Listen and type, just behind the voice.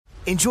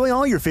Enjoy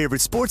all your favorite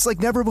sports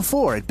like never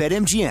before at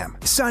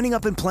BetMGM. Signing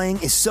up and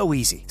playing is so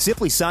easy.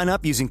 Simply sign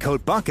up using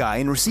code Buckeye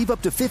and receive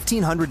up to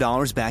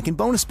 $1,500 back in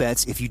bonus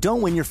bets if you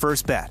don't win your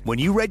first bet. When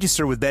you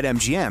register with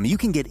BetMGM, you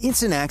can get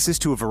instant access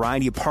to a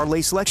variety of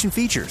parlay selection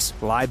features,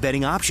 live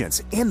betting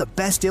options, and the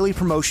best daily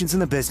promotions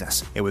in the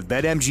business. And with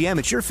BetMGM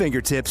at your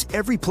fingertips,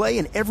 every play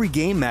and every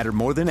game matter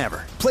more than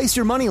ever. Place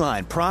your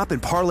moneyline, prop,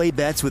 and parlay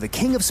bets with the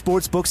king of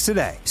sportsbooks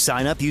today.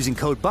 Sign up using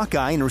code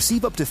Buckeye and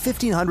receive up to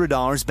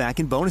 $1,500 back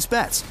in bonus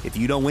bets if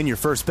you don't win your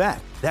first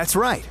bet. That's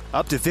right,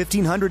 up to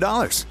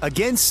 $1,500.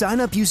 Again, sign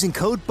up using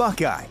code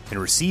Buckeye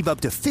and receive up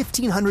to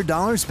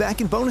 $1,500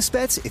 back in bonus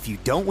bets if you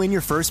don't win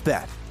your first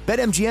bet.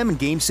 BetMGM and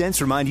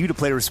GameSense remind you to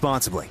play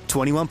responsibly.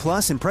 21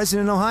 plus and present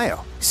in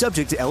Ohio.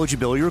 Subject to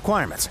eligibility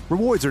requirements.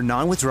 Rewards are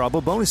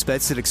non-withdrawable bonus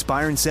bets that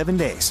expire in 7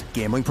 days.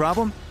 Gambling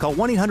problem? Call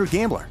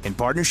 1-800-GAMBLER in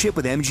partnership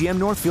with MGM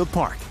Northfield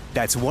Park.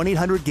 That's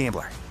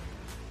 1-800-GAMBLER.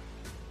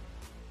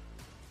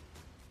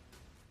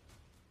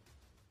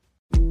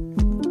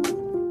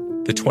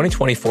 The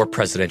 2024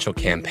 presidential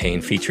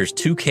campaign features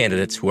two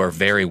candidates who are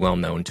very well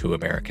known to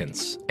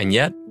Americans. And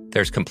yet,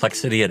 there's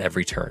complexity at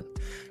every turn.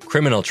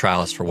 Criminal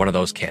trials for one of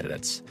those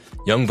candidates.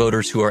 Young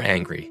voters who are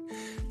angry.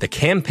 The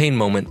Campaign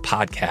Moment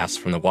podcast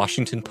from the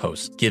Washington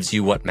Post gives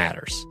you what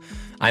matters.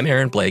 I'm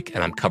Aaron Blake,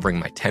 and I'm covering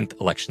my 10th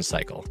election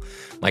cycle.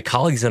 My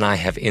colleagues and I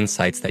have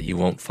insights that you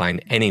won't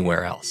find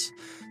anywhere else.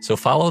 So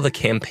follow The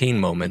Campaign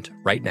Moment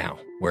right now,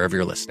 wherever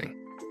you're listening.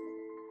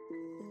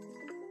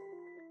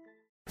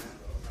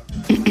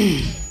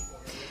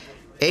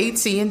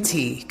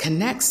 AT&T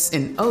connects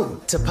an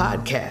ode to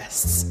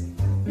podcasts.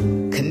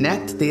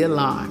 Connect the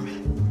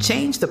alarm.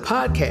 Change the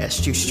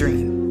podcast you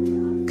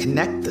stream.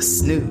 Connect the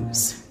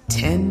snooze.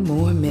 10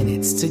 more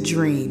minutes to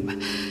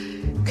dream.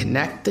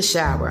 Connect the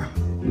shower.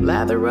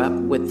 Lather up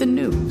with the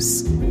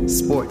news.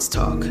 Sports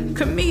talk,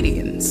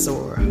 comedians,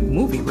 or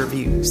movie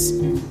reviews.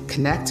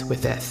 Connect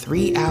with that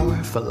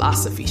 3-hour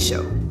philosophy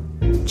show.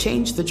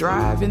 Change the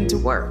drive into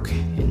work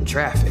in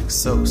traffic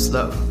so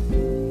slow.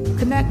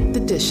 Connect the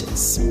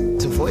dishes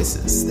to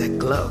voices that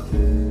glow.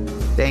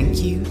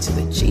 Thank you to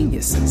the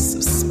geniuses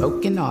of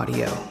spoken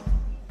audio.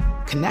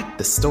 Connect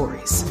the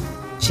stories.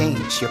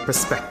 Change your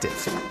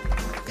perspective.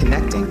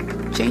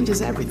 Connecting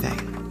changes everything.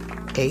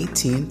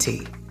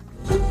 AT&T.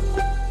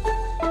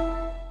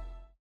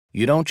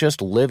 You don't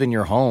just live in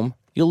your home,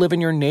 you live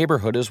in your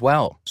neighborhood as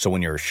well. So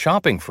when you're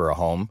shopping for a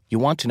home, you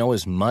want to know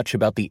as much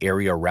about the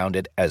area around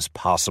it as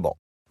possible.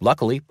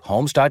 Luckily,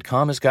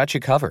 Homes.com has got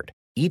you covered.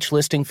 Each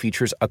listing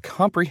features a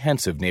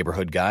comprehensive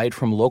neighborhood guide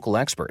from local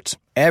experts.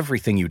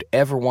 Everything you'd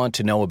ever want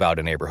to know about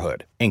a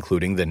neighborhood,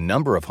 including the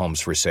number of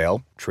homes for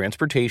sale,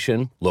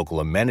 transportation,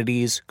 local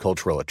amenities,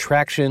 cultural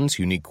attractions,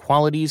 unique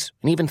qualities,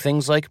 and even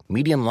things like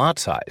median lot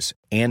size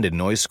and a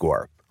noise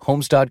score.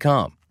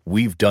 Homes.com.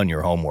 We've done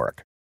your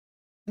homework.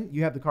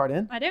 You have the card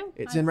in? I do.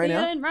 It's in right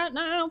now? in right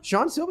now.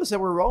 Sean Silva said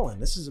we're rolling.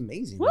 This is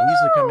amazing. Woo! We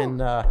usually come in...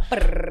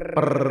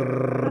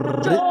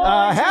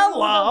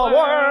 hello,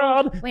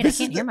 world! Wait, I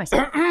can't hear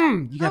myself.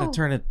 You got to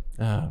turn it...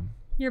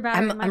 Your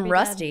battery might I'm be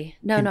rusty.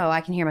 dead. No,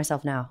 I can hear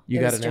myself now. You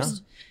got it now?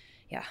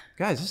 Yeah.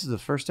 Guys, this is the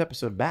first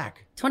episode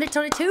back.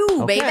 2022,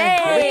 Okay, baby!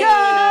 here we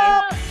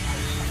go!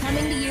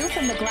 Coming to you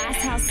from the Glass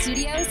House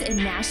Studios in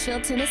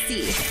Nashville,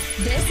 Tennessee.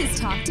 This is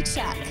Talk to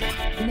Chuck.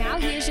 Now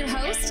here's your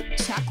host,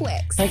 Chuck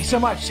Wicks. Thank you so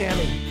much,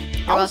 Sammy.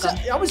 You're welcome.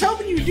 I was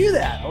hoping you would do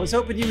that. I was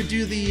hoping you would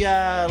do the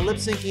lip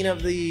syncing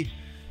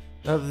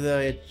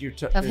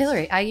Of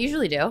Hillary. I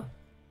usually do.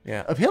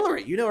 Yeah, of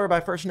Hillary. You know her by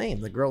first name,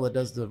 the girl that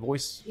does the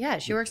voice. Yeah,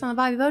 she works on the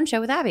Bobby Bone Show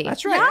with Abby.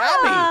 That's right,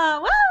 Yeah,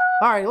 Abby. woo!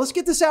 All right, let's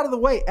get this out of the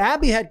way.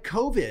 Abby had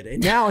COVID,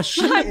 and now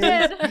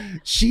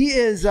she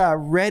is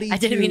ready. I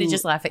didn't mean to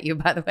just laugh at you,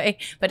 by the way,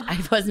 but I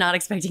was not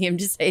expecting him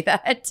to say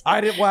that.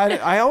 I did. Well,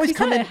 I always He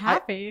come sounded in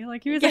happy.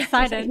 Like he was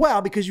excited.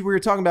 Well, because we were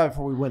talking about it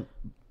before we went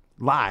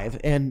live,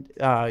 and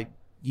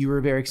you were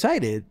very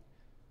excited.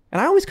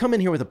 And I always come in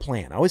here with a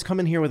plan.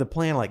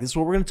 Like, this is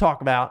what we're going to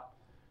talk about.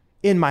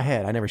 In my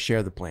head, I never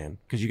share the plan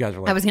because you guys are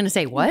like... I was going to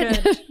say, what?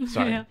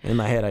 Sorry. Yeah. In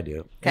my head, I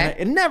do. Okay.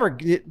 And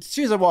as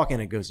soon as I walk in,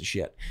 it goes to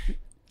shit.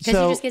 Because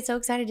you just get so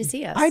excited to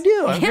see us. I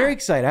do. I'm Yeah. very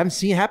excited. I haven't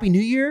seen Happy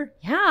New Year.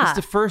 Yeah. It's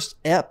the first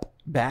ep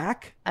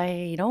back.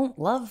 I don't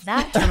love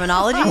that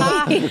terminology.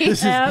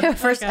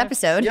 First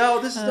episode. Yo,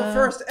 this is the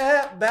first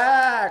ep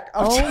back.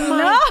 Oh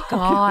my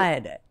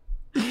God.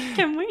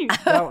 Can we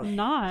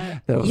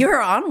not?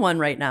 You're on one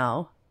right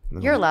now.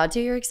 You're allowed to.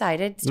 You're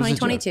excited. It's It was a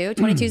 2022.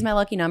 22 is my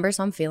lucky number,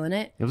 so I'm feeling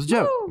it. It was a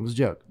joke. It was a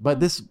joke.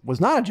 But this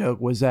was not a joke,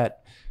 was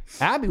that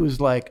Abby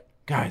was like,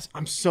 guys,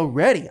 I'm so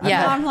ready.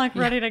 Yeah. I'm like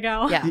ready to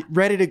go. Yeah.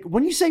 Ready to...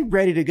 When you say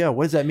ready to go,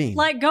 what does that mean?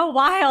 Like go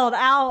wild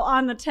out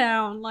on the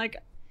town. Like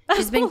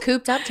She's been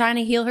cooped up trying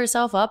to heal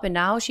herself up, and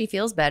now she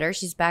feels better.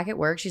 She's back at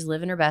work. She's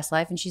living her best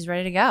life, and she's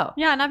ready to go.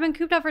 yeah, and I've been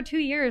cooped up for 2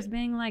 years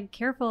being like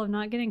careful of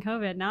not getting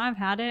COVID. Now I've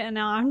had it, and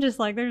now I'm just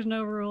like, there's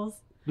no rules.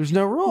 There's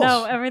no rules.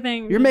 No,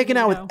 everything. You're making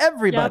out with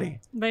everybody. Yep,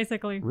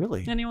 basically.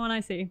 Really? Anyone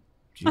I see.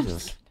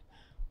 Jesus.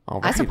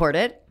 All I right. support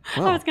it.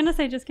 Well, I was going to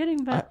say just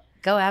kidding, but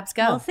Go, Abs,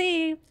 go. we'll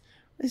see.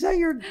 is that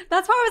your...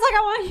 That's why I was like,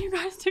 I want you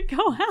guys to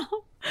go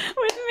out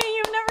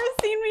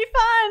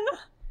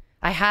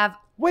I have.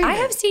 Wait a I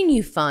minute. have seen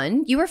you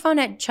fun. You were fun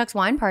at Chuck's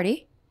wine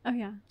party. Oh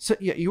yeah. So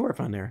yeah, you were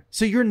fun there.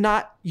 So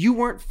you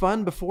weren't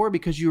fun before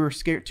because you were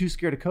too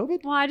scared of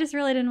COVID? Well, I just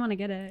really didn't want to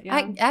get it.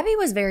 Yeah. Abby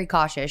was very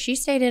cautious. She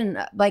stayed in,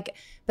 like,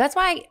 that's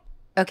why,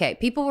 okay,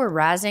 people were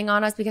razzing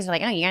on us because they're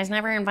like, oh, you guys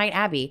never invite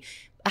Abby.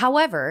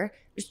 However,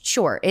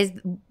 sure,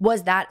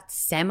 was that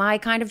semi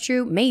kind of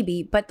true?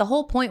 Maybe. But the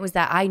whole point was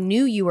that I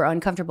knew you were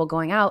uncomfortable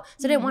going out,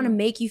 so I didn't want to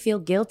make you feel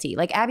guilty.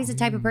 Like, Abby's the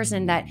type of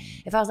person that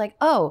if I was like,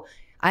 oh,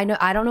 I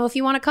don't know if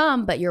you want to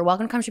come, but you're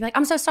welcome to come. She'd be like,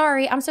 I'm so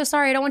sorry. I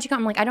don't want you to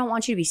come. I'm like, I don't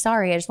want you to be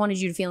sorry. I just wanted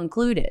you to feel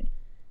included.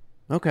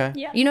 Okay.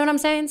 Yeah. You know what I'm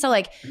saying? So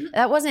like,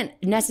 that wasn't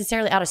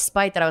necessarily out of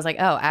spite that I was like,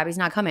 oh, Abby's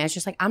not coming. It's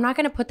just like, I'm not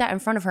going to put that in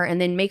front of her and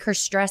then make her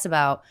stress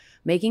about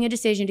making a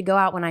decision to go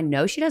out when I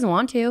know she doesn't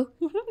want to.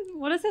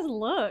 What is his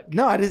look?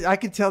 No, I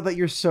could tell that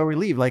you're so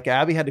relieved. Like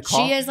Abby had to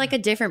cough. She is like a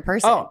different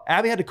person. Oh,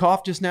 Abby had to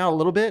cough just now a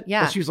little bit.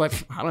 Yeah. But she was like,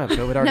 I don't have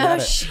COVID. I already No, had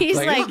it. she's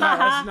like- it's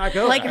not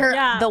COVID. Like her,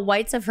 Yeah. the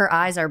whites of her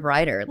eyes are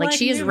brighter. Like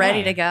she is you ready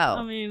know. to go.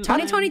 I mean,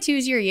 2022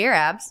 is your year,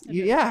 Abs.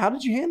 Yeah. How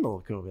did you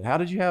handle COVID? How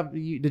did you have?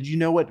 Did you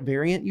know what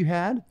variant you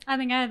had? I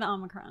think I had the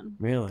Omicron.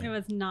 Really? It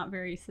was not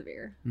very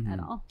severe at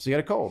all. So you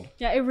had a cold.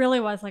 Yeah, it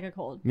really was like a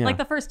cold. Yeah. Like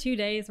the first 2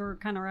 days were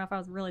kind of rough. I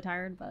was really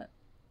tired, but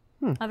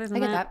other I than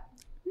get that, that.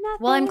 nothing.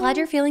 Well, I'm glad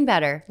you're feeling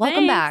better.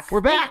 Welcome Thanks. back.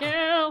 We're back. Thank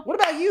you. What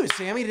about you,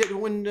 Sammy?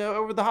 When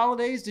over the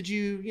holidays, did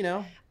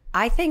you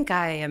I think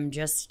I am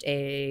just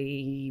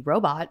a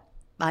robot.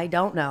 I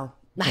don't know.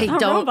 I A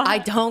don't. robot. I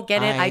don't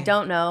get it. I I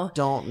don't know.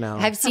 don't know?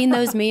 I've seen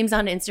those memes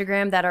on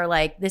Instagram that are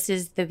like, this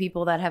is the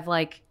people that have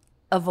like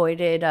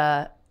avoided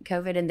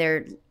COVID, and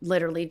they're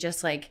literally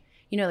just like,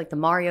 like the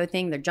Mario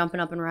thing. They're jumping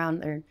up and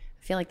around. I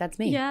feel like that's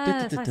me.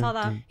 Yes, I saw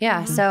that.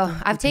 Yeah. So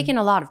I've taken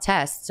a lot of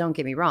tests. Don't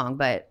get me wrong,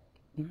 but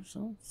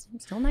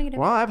still negative.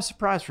 Well, I have a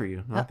surprise for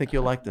you. I think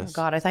you'll like Oh this.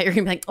 God, I thought you were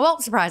gonna be like,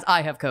 well, surprise,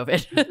 I have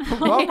COVID.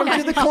 Welcome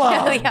to the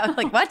club. Yeah, I'm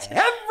like, what?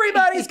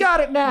 Everybody's got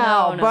it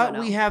now, No, but no.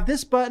 we have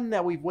this button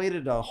that we've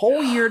waited a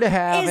whole year to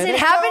have. Is and it goes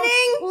happening?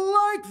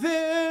 like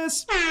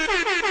this?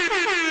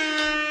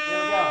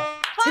 There we go.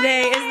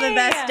 Today is the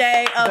best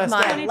day of Best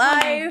my day.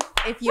 life.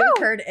 If you've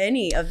heard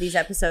any of these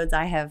episodes,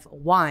 I have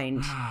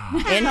whined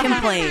and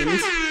complained.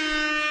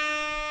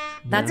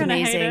 That's You're gonna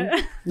hate amazing.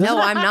 it. No,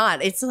 I'm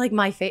not. It's like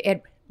my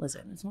favorite.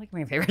 Listen, it's like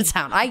my favorite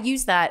sound. I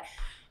use that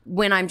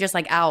when I'm just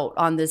like out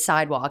on the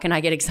sidewalk and I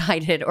get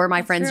excited, or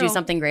my friends do true.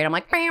 something great. I'm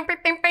like, bam, bam,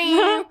 bam,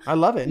 bam. I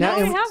love it. Now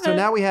we have So it.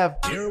 now we have.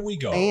 Here we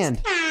go. And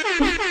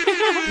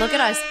Look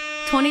at us.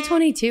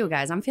 2022,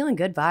 guys. I'm feeling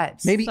good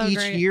vibes. maybe So each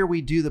great. year we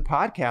do the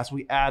podcast,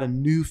 we add a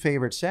new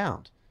favorite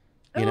sound.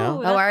 You know?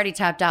 Ooh, Oh, I already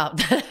tapped out.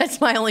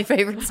 That's my only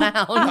favorite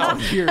sound.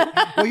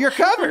 You're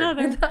covered.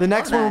 Another. The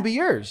next one will be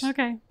yours.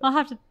 Okay, I'll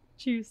have to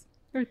choose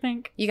or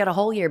think. You got a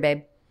whole year,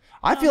 babe.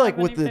 I feel like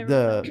have with any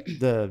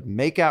the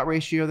makeout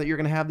ratio that you're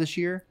going to have this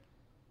year,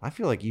 I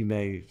feel like you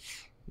may.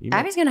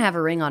 Abby's going to have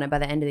a ring on it by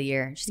the end of the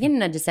year. She's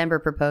getting a December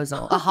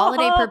proposal, a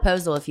holiday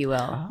proposal, if you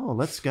will. Oh,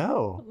 let's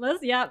go.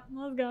 Let's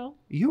go.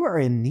 You are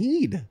in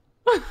need.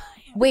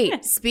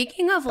 Wait,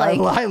 speaking of like,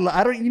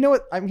 I don't. You know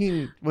what I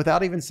mean?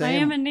 Without even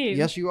saying, am in need.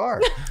 Yes, you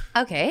are.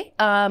 okay,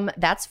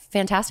 that's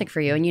fantastic for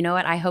you. And you know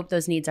what? I hope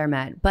those needs are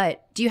met.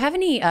 But do you have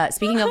any,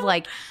 speaking of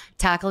like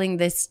tackling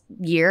this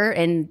year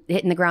and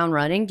hitting the ground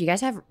running, do you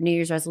guys have New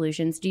Year's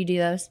resolutions? Do you do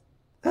those?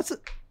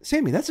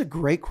 Sammy, that's a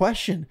great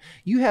question.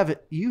 You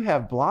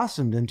have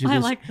blossomed into I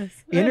this like this.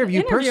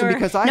 interview person Interviewer.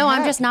 because I'm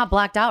have, just not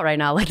blacked out right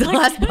now like the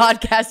last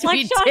podcast like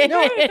we Sean did.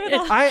 Connery through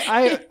the-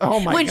 I oh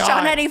my when god.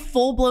 Sean had a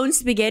full-blown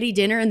spaghetti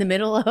dinner in the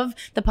middle of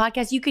the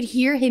podcast, you could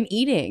hear him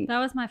eating. That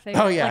was my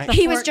favorite. Oh, yeah. Like the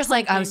He was fork just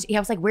like, I clenching.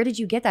 was like, where did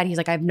you get that? He's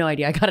like, I have no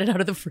idea. I got it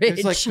out of the fridge.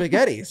 It's like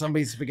spaghetti.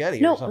 Somebody's spaghetti.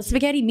 or No, something.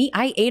 spaghetti meat.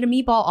 I ate a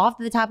meatball off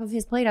the top of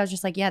his plate. I was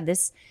just like, yeah,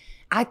 this.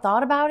 I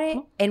thought about it.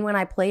 And when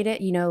I played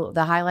it,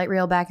 the highlight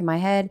reel back in my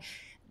head,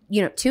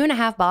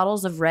 2.5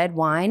 bottles of red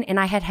wine. And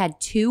I had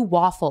 2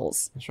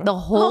 waffles right. the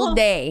whole Oh,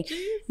 day.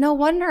 geez. No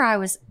wonder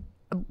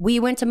we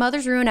went to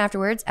Mother's Ruin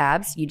afterwards.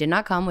 Abs, you did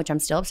not come, which I'm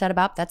still upset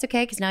about. That's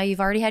okay, because now you've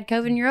already had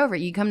COVID and you're over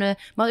it. You come to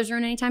Mother's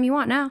Ruin anytime you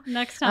want now.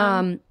 Next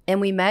time.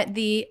 And we met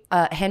the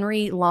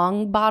Henry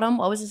Longbottom.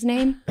 What was his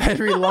name?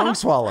 Henry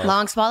Longswallow.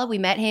 Long Swallow. We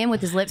met him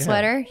with his lip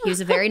sweater. He was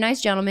a very nice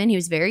gentleman. He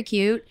was very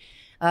cute.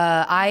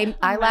 I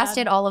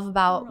lasted all of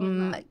about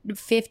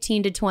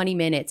 15 to 20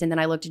 minutes. And then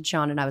I looked at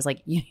Sean and I was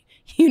like,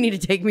 you need to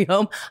take me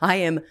home. I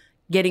am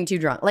getting too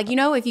drunk. Like,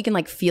 if you can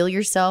like feel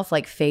yourself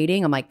like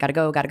fading, I'm like, gotta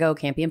go.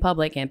 Can't be in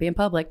public. Bing,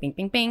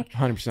 bing, bing.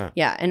 100%.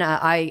 Yeah. And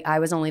I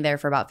was only there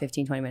for about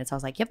 15, 20 minutes. I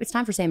was like, yep, it's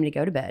time for Sammy to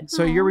go to bed.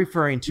 So you're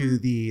referring to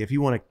if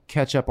you want to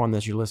catch up on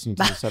this, you're listening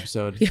to this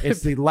episode. It's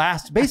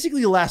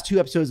basically the last 2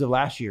 episodes of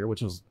last year,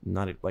 which was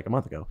not like a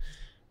month ago.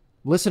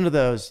 Listen to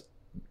those.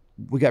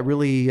 We got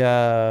we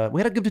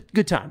had a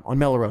good time on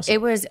Melrose.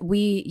 It was,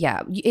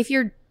 if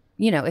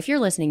you're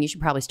listening, you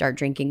should probably start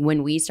drinking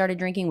when we started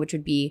drinking, which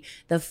would be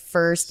the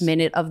first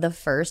minute of the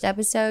first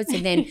episode. So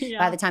then Yeah.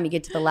 by the time you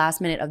get to the last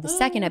minute of the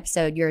second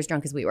episode, you're as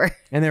drunk as we were.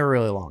 And they were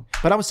really long.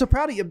 But I was so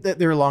proud of you that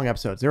they were long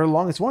episodes. They were the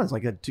longest ones,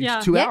 like 2 Yeah.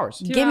 2 Yeah.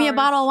 hours. Give me a hours.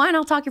 bottle of wine,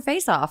 I'll talk your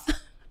face off.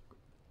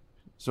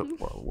 So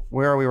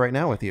where are we right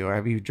now with you?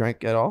 Have you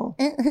drank at all?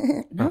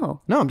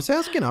 No. No, I'm just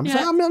asking. I'm just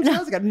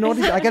asking.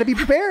 I got to be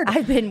prepared.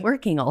 I've been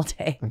working all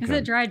day. Is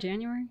it dry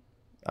January?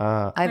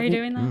 Uh, Are you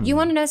doing that? You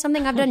want to know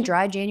something? I've done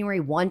dry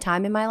January one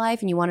time in my life,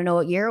 and you want to know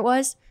what year it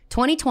was?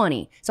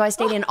 2020. So I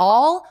stayed in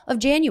all of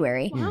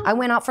January. I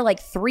went out for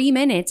like 3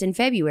 minutes in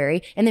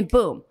February, and then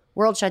boom,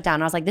 world shut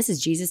down. I was like, this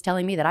is Jesus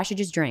telling me that I should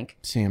just drink.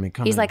 Sammy,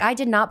 come He's in. like, I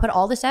did not put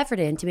all this effort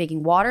into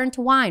making water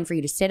into wine for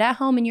you to sit at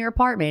home in your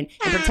apartment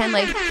and pretend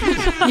like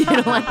you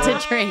don't like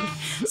to drink.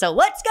 So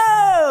let's go.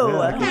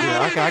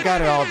 I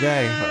got it all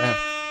day.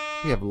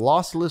 We have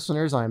lost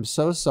listeners. I am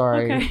so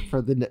sorry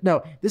for the...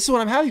 No, this is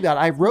what I'm happy about.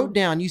 I wrote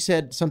down, you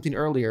said something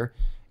earlier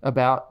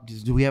about,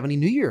 do we have any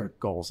New Year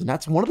goals? And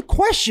that's one of the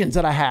questions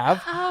that I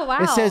have. Oh, wow.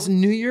 It says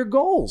New Year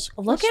goals.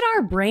 Look at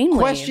our brainwaves.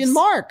 Question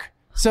mark.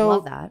 So,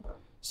 Love that.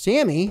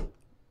 Sammy,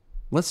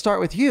 let's start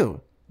with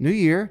you. New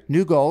year,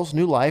 new goals,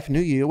 new life,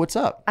 new you. What's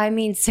up? I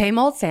mean, same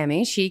old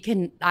Sammy.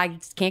 I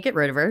can't get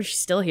rid of her. She's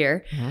still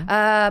here.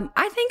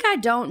 I think I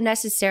don't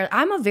necessarily,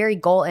 I'm a very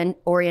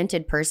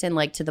goal-oriented person,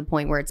 like to the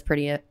point where it's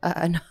pretty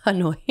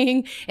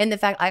annoying. And the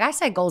fact, like I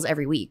set goals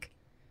every week.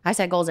 I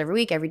set goals every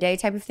week, every day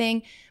type of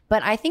thing.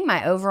 But I think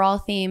my overall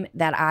theme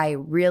that I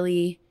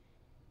really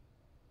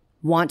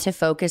want to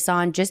focus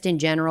on just in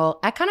general,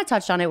 I kind of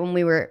touched on it when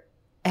we were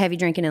heavy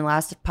drinking in the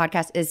last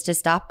podcast, is to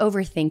stop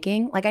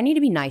overthinking. Like I need to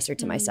be nicer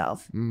to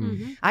myself.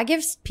 I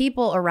give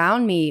people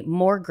around me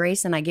more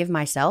grace than I give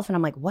myself. And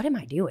I'm like, what am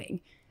I doing?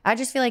 I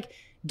just feel like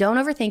don't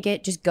overthink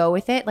it. Just go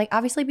with it. Like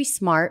obviously be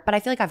smart, but I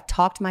feel like I've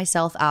talked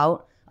myself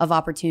out of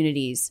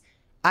opportunities.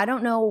 I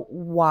don't know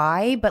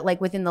why, but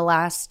like within the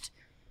last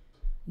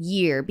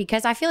year,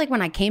 because I feel like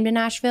when I came to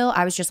Nashville,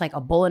 I was just like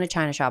a bull in a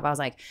china shop. I was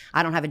like,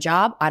 I don't have a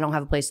job. I don't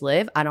have a place to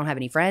live. I don't have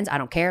any friends. I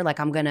don't care. Like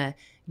I'm going to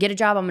get a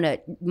job. I'm going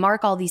to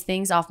mark all these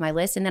things off my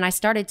list. And then I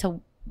started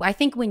to, I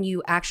think when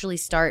you actually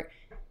start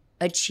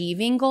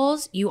achieving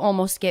goals, you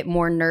almost get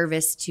more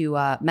nervous to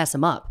mess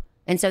them up.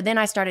 And so then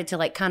I started to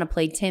like kind of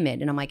play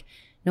timid. And I'm like,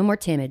 no more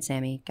timid,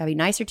 Sammy. Gotta be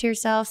nicer to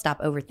yourself.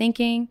 Stop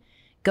overthinking.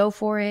 Go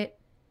for it.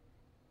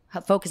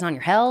 Focus on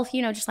your health,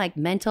 you know, just like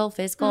mental,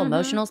 physical,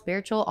 emotional,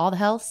 spiritual, all the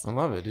health. I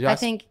love it. I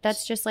think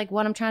that's just like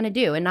what I'm trying to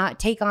do, and not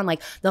take on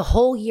like the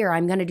whole year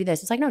I'm going to do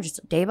this. It's like, no,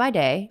 just day by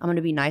day, I'm going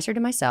to be nicer to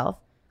myself.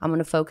 I'm going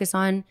to focus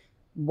on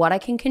what I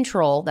can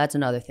control. That's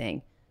another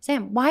thing.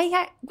 Sam, why you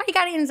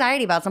got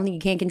anxiety about something you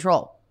can't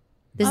control?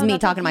 This is me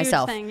that's a talking to huge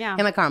myself thing, yeah.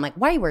 in my car. I'm like,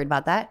 why are you worried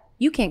about that?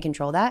 You can't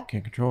control that.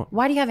 Can't control it.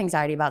 Why do you have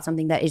anxiety about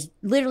something that is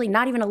literally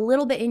not even a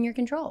little bit in your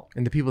control?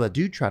 And the people that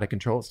do try to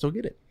control it still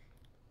get it.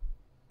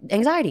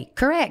 Anxiety,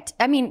 correct.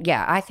 I mean,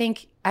 yeah, I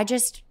think I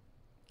just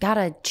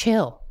gotta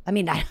chill. I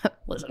mean,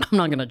 listen, I'm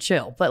not gonna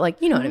chill, but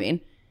like, you know what I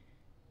mean?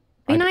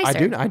 Be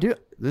nicer. I do.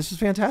 This is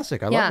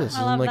fantastic. I Yeah, love this.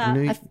 I love like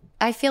that.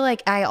 I feel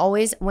like I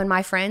always, when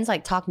my friends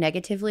like talk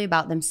negatively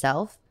about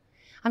themselves,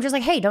 I'm just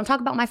like, hey, don't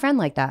talk about my friend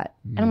like that.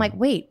 And I'm like,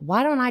 wait,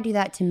 why don't I do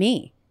that to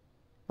me?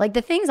 Like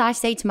the things I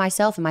say to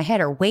myself in my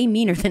head are way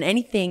meaner than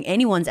anything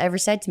anyone's ever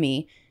said to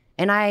me.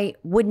 And I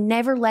would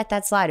never let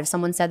that slide if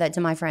someone said that to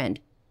my friend.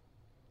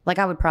 Like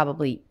I would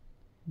probably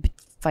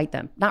fight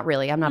them. Not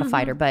really. I'm not a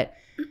fighter, but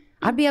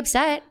I'd be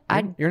upset.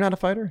 You're not a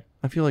fighter?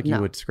 I feel like you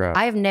No. would scrap.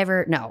 I have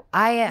never, no.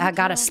 I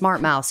got a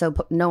smart mouth, so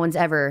no one's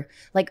ever,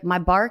 like my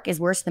bark is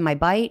worse than my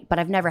bite, but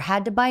I've never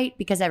had to bite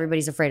because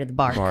everybody's afraid of the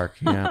bark. Bark.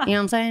 Yeah. You know what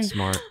I'm saying?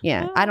 Smart.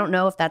 Yeah. I don't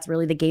know if that's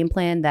really the game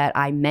plan that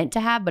I meant to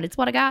have, but it's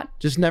what I got.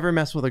 Just never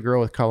mess with a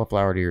girl with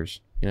cauliflower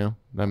ears. You know,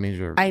 that means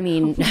you're. I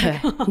mean,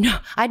 no,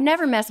 I'd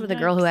never mess with a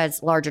girl who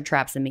has larger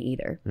traps than me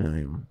either.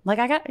 Like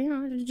I got,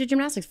 I did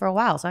gymnastics for a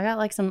while, so I got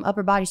like some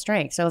upper body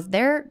strength. So if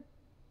they're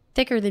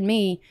thicker than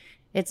me,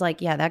 it's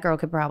like, yeah, that girl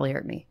could probably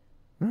hurt me.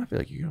 I feel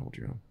like you can hold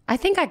your own. I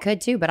think I could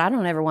too, but I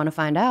don't ever want to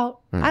find out.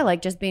 I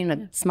like just being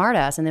a smart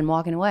ass and then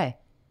walking away.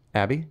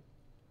 Abby,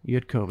 you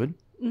had COVID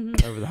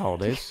over the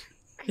holidays.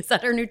 Is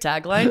that her new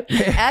tagline?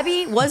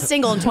 Abby was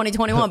single in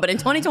 2021, but in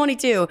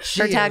 2022, her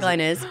tagline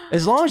is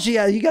As long as you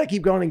got to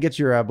keep going and get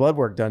your blood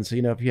work done, so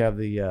you know if you have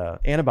the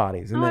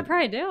antibodies. And I then,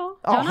 probably do. oh,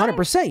 Don't I?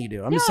 100% you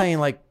do. I'm just saying,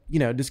 like,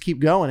 just keep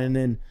going,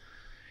 and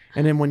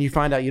then when you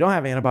find out you don't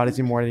have antibodies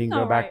anymore, then you can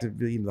go back to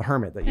being the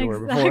hermit that you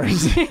were before.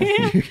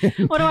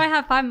 Exactly. What do I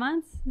have? 5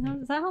 months?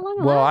 Is that how long?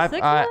 I Well, last?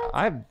 6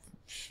 months?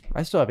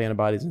 I still have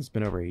antibodies, and it's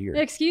been over a year.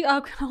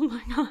 Oh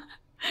my god.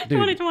 Dude.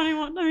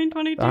 2021. I mean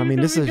 22. I mean,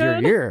 this is your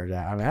good. year.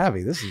 I'm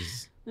Abby. This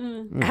is.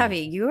 Abby,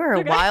 you are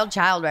a wild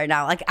child right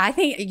now. Like I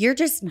think you're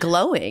just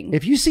glowing.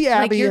 If you see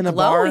Abby you're in a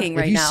bar, glowing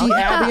right if you now. see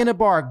Yeah. Abby in a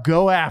bar,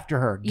 go after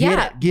her.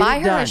 Get buy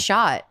it her done. a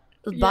shot.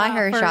 Buy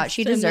her a shot. first,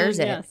 She and then, deserves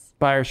it. Yes.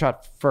 Buy her a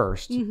shot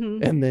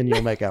 1st, and then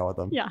you'll make out with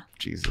them. Yeah.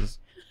 Jesus.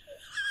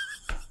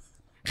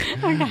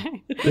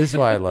 Okay. This is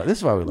why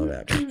we love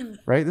Abby,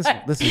 right?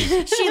 This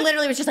is She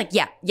literally was just like,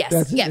 yeah, yes,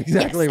 That's yeah,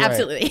 exactly yes, right.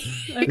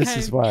 absolutely. this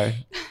is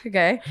why.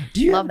 Okay.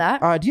 Do you Love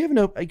that. Do you have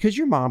no? Because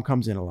your mom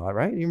comes in a lot,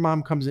 right? Your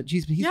mom comes in.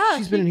 She's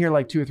been in here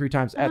like 2 or 3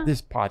 times at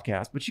this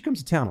podcast, but she comes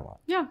to town a lot.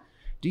 Yeah.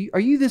 Are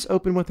you this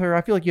open with her?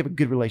 I feel like you have a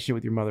good relationship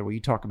with your mother, where you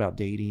talk about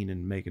dating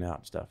and making out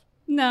and stuff.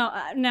 No,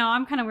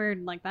 I'm kind of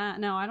weird like that.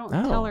 No, I don't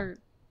Oh. tell her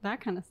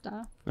that kind of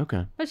stuff.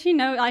 Okay. But she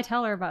knows I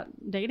tell her about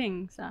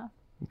dating stuff.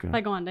 Okay. If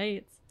I go on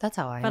dates. That's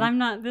how I But am. I'm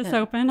not this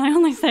open. I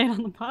only say it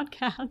on the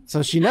podcast.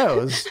 So she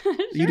knows.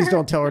 You just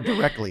don't tell her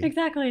directly.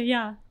 Exactly.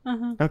 Yeah.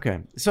 Okay.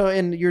 So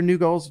in your new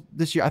goals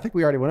this year, I think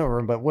we already went over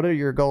them, but what are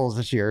your goals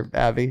this year,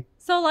 Abby?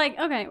 So like,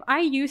 okay, I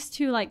used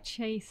to like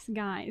chase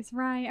guys,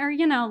 right? Or,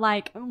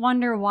 like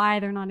wonder why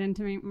they're not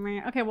into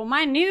me. Okay, well,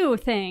 my new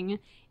thing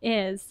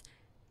is,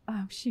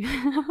 oh shoot,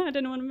 I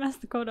didn't want to mess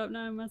the quote up.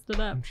 Now I messed it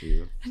up.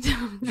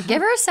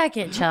 Give her a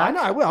second, Chuck. I know,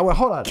 I will.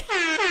 Hold on.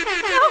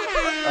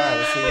 All right,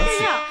 let's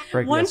see. Yeah.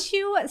 Break Once this.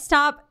 you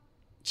stop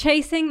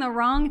chasing the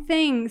wrong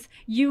things,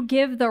 you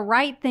give the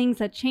right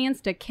things a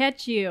chance to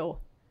catch you.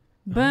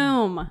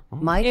 Boom.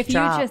 Mic If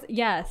drop. you just,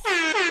 yes.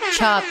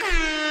 Chuck,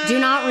 do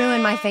not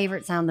ruin my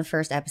favorite sound the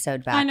first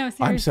episode back. I know,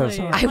 seriously. I'm so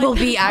sorry. I will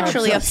be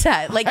actually so-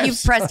 upset. Like, I'm you've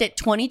so- pressed it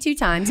 22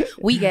 times.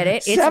 We get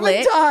it. It's 7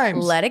 lit.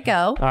 times. Let it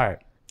go. All right.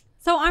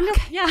 So I'm just,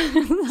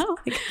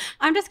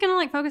 I'm just going to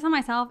like focus on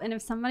myself. And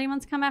if somebody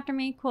wants to come after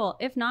me, cool.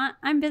 If not,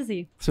 I'm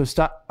busy. So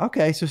stop.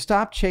 Okay. So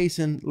stop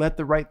chasing. Let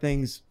the right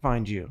things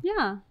find you.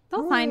 Yeah.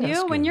 They'll Oh, find that's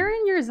you. When good. you're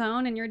in your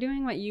zone and you're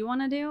doing what you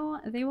want to do,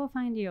 they will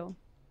find you.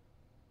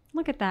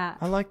 Look at that.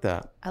 I like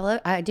that.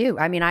 I do.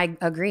 I mean, I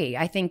agree.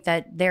 I think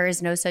that there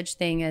is no such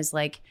thing as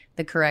like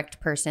the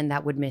correct person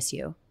that would miss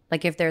you.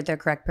 Like, if they're the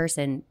correct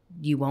person,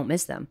 you won't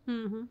miss them.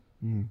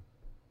 Mm-hmm.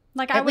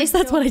 Like At least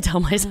that's what I tell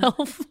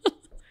myself.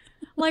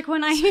 Like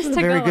when I This used is to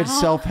a very go good out.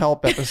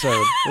 self-help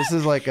episode. This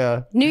is like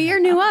a New year,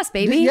 new us,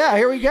 baby. Yeah,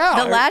 here we go.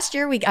 The last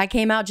year I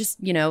came out just,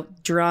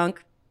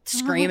 drunk,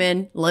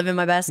 screaming, living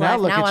my best Now life.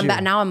 look Now at I'm you.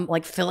 back. Now I'm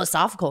like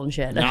philosophical and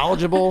shit.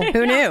 knowledgeable,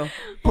 Who knew?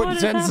 putting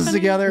is sentences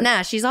happening? together.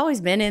 Nah, she's always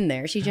been in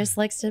there. She just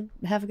likes to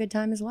have a good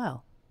time as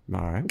well.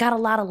 All right. Got a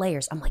lot of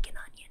layers. I'm like an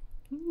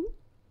onion.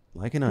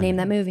 Like an onion. Name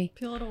that movie.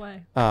 Peel it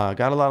away. Got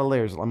a lot of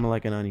layers. I'm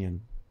like an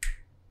onion.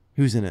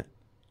 Who's in it?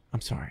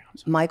 I'm sorry.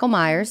 Michael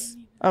Myers,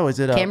 Oh, is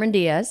it Cameron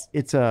Diaz,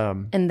 It's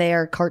and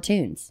they're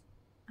cartoons.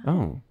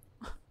 Oh,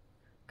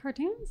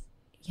 Cartoons?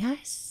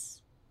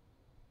 Yes.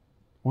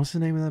 what's the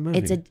name of that movie?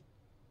 It's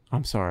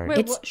I'm sorry. Wait,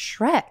 it's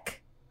Shrek.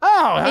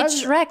 Oh,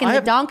 It's Shrek, and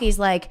the donkey's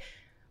like,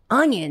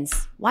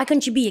 onions. Why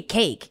couldn't you be a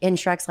cake? And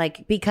Shrek's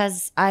like,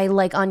 because I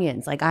like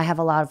onions. Like, I have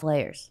a lot of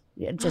layers.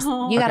 Just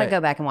you got to Okay.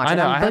 go back and watch I it.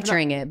 know, I I'm have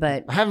butchering it,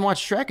 but I haven't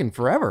watched Shrek in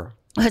forever.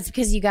 it's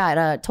because you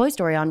got Toy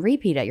Story on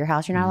repeat at your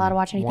house. You're not allowed to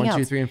watch anything 1, 2,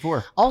 else. 3, and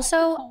 4.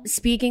 Also,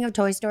 speaking of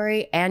Toy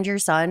Story and your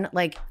son,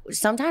 like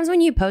sometimes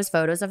when you post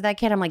photos of that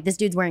kid, I'm like, this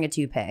dude's wearing a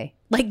toupee.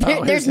 Like Oh,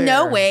 his there's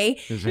no hair. way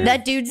His hair.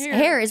 that dude's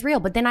hair is real.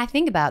 But then I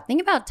think about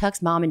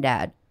Tuck's mom and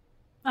dad.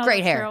 Oh,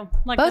 Great that's hair. true.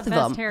 Like Both the of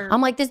best them. hair. I'm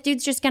like, this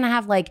dude's just gonna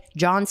have like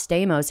John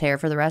Stamos hair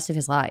for the rest of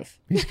his life.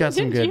 He's got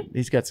some good.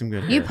 He's got some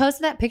good. You hair.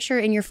 posted that picture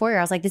in your foyer.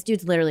 I was like, this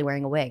dude's literally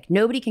wearing a wig.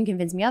 Nobody can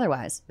convince me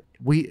otherwise.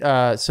 We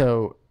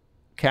so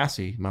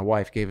Cassie, my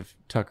wife, gave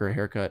Tucker a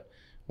haircut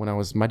when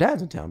my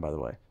dad's in town. By the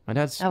way, my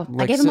dad's Oh, I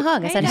like gave him a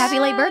hug. I Hey, said, happy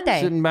late Dad.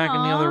 birthday. sitting back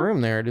in the Aw. other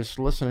room there, just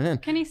listening in.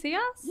 Can he see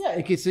us? Yeah,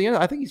 you can see.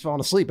 I think he's falling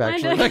asleep. I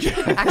Actually,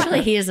 know.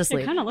 Actually, he is It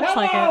asleep. kind of looks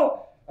like it.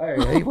 All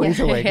right, he's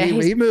awake. Yeah,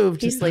 he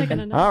moved. he's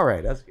sleeping. All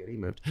right, that's good. He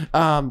moved.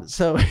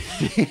 So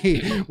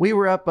we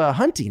were up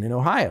hunting in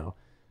Ohio,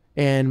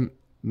 and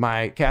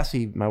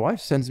Cassie, my wife,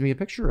 sends me a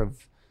picture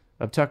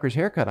of Tucker's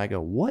haircut. I go,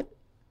 what?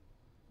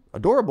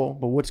 Adorable,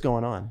 but what's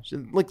going on? She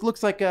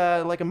looks like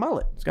a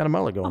mullet. It's got a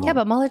mullet going on. Yeah,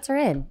 but mullets are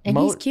in, and he's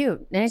Mullet-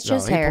 cute, and it's No,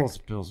 just he hair.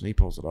 He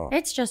pulls it off.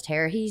 It's just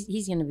hair.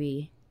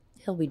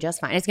 He'll be just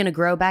fine. It's gonna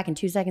grow back in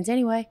 2 seconds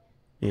anyway.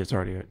 Yeah, it's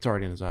already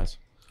in his eyes.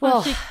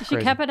 Well, she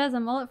crazy. kept it as a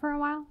mullet for a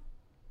while.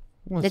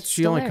 Well, It's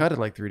she still only there. cut it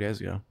like 3 days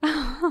ago.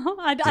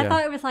 I Yeah.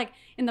 thought it was like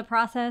in the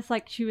process,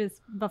 like she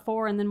was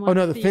before and then. Oh wanted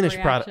no, to the see your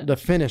finished product. reaction. The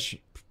finished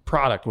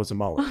product was a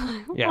mullet.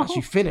 Yeah, she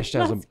finished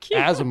as That's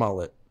cute. a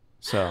mullet.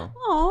 So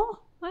Oh,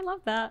 I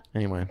love that.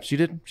 anyway, she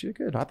did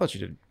good. I thought she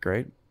did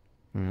great.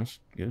 That's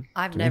good.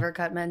 I've to me. never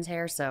cut men's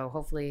hair, so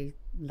hopefully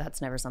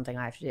that's never something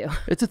I have to do.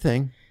 It's a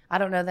thing. I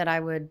don't know that I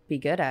would be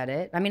good at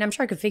it. I mean, I'm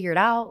sure I could figure it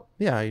out.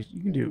 Yeah,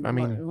 you can do. I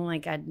mean,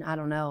 like I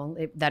don't know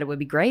that it would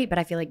be great, but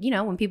I feel like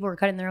when people were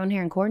cutting their own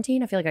hair in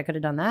quarantine, I feel like I could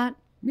have done that.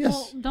 yes.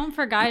 Well, don't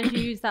for guys, you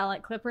use that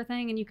like clipper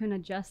thing and you can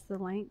adjust the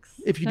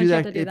lengths. If you Don't do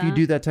have that, to if you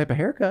do that type of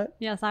haircut,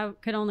 Yes, I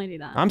could only do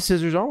that. I'm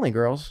scissors only,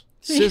 girls.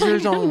 You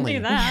Scissors don't only. do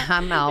that.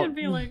 I'm out. It'd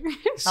be like,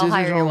 I'll Scissors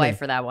hire your only. wife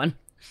for that one.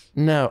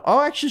 No. Oh,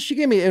 actually, she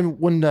gave me. And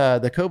when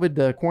the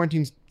COVID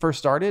quarantine first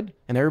started,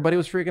 and everybody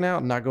was freaking out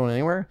and not going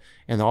anywhere,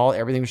 and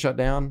everything was shut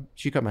down,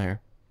 she cut my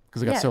hair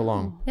because it got Yeah. so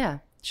long. Yeah.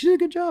 She did a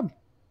good job.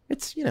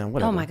 It's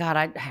whatever. Oh my god,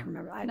 I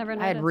remember. I Never had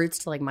noticed. roots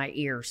to like my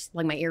ears,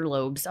 like my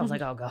earlobes. I was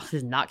like, oh god, this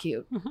is not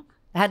cute.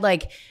 I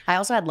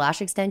also had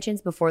lash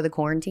extensions before the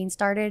quarantine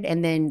started,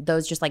 and then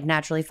those just like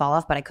naturally fall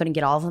off, but I couldn't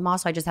get all of them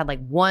off, so I just had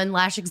like one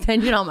lash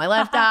extension on my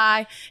left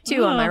eye,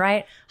 2 on my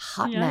right.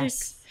 Hot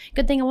mess.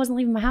 Good thing I wasn't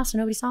leaving my house, so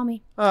nobody saw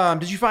me.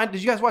 Did you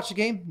guys watch the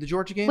game, the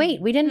Georgia game? Wait,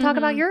 we didn't talk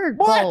about your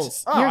What?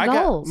 goals. Oh, Your I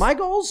got goals. my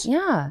goals.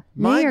 Yeah.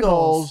 My Your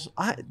goals.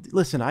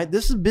 This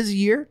is a busy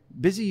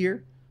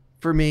year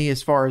for me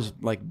as far as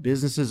like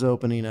businesses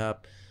opening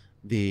up,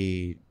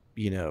 the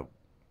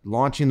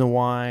launching the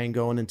wine,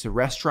 going into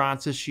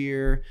restaurants this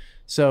year.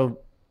 So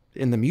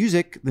in the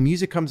music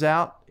comes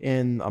out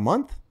in a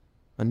month.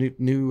 A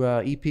new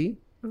EP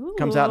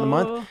comes out in a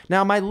month.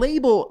 Now my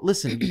label,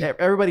 listen,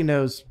 everybody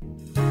knows.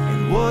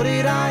 And what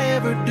did I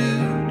ever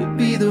do to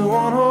be the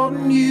one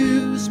holding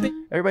you?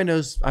 Everybody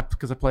knows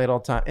because I play it all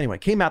the time. Anyway,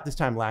 came out this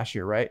time last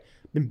year, right?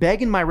 Been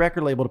begging my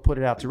record label to put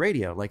it out to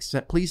radio. Like,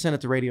 please send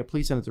it to radio.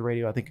 Please send it to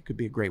radio. I think it could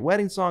be a great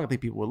wedding song. I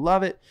think people would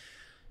love it.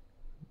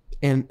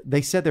 And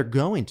they said they're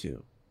going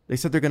to. They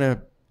said they're going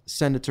to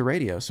send it to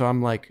radio. So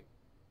I'm like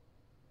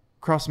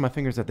crossing my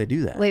fingers that they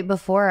do that. Wait,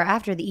 before or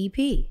after the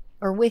EP?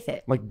 Or with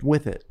it? Like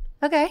with it.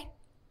 Okay.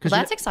 Well,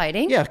 that's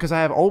exciting. Yeah, because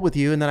I have Old With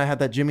You, and then I had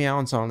that Jimmy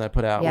Allen song that I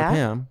put out with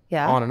him.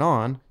 Yeah. On and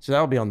On. So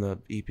that'll be on the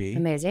EP.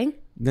 Amazing.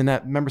 Then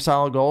remember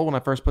Solid Gold when I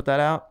first put that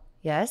out?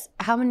 Yes.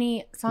 How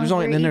many songs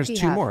there's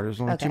two more. There's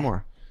only two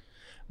more.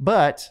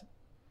 But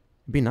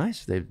it'd be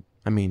nice if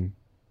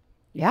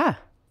yeah.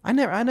 I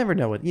never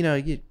know what, you know.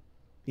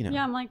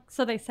 Yeah, I'm like,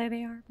 so they say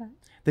they are, but.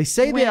 They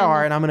say they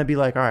are, and I'm going to be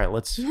like, all right,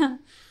 let's go.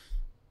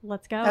 I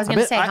was going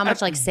to say, how much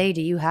say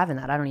do you have in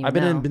that? I don't even know.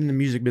 I've been in the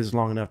music business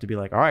long enough to be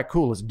like, all right,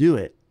 cool, let's do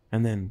it.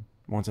 And then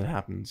once it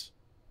happens,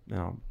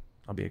 I'll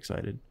be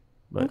excited.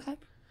 But okay.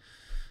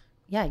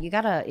 Yeah, you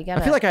gotta.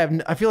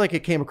 I feel like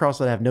it came across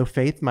that I have no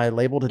faith in my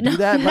label to do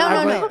that.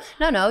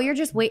 No. You're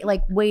just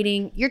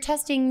waiting. You're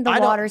testing the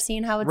water,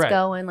 seeing how it's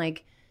going.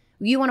 Like,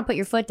 you want to put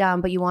your foot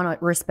down, but you want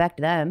to respect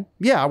them.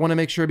 Yeah, I want to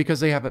make sure because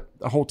they have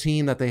a whole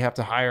team that they have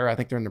to hire. I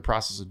think they're in the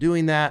process of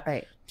doing that.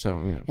 Right. So,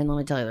 And let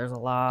me tell you, there's a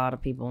lot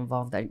of people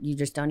involved that you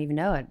just don't even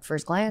know at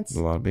first glance.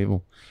 A lot of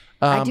people.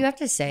 I do have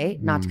to say,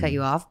 not to cut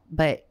you off,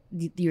 but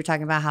you were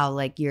talking about how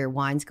like your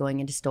wine's going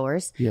into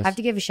stores. Yes. I have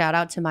to give a shout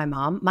out to my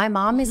mom. My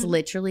mom is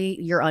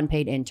literally your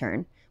unpaid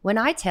intern. When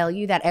I tell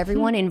you that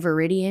everyone in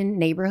Viridian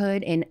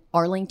neighborhood in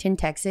Arlington,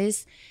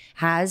 Texas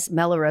has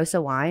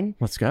Melorosa wine.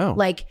 Let's go.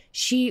 Like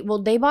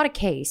they bought a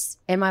case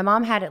and my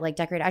mom had it like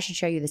decorated. I should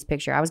show you this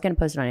picture. I was going to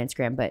post it on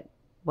Instagram, but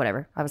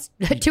whatever. I was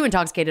too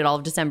intoxicated all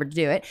of December to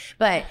do it.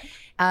 But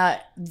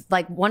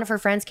like one of her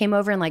friends came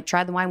over and like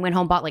tried the wine, went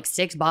home, bought like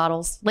 6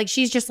 bottles. Like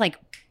she's just like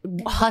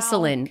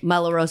hustling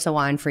Melorosa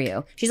wine for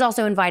you. She's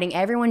also inviting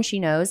everyone she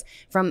knows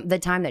from the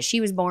time that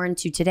she was born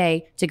to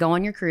today to go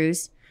on your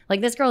cruise.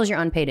 Like this girl is your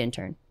unpaid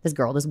intern. This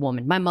girl,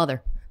 my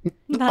mother.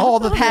 All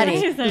the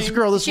Patty. This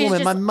girl, this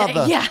woman, my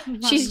mother. Yeah.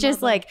 She's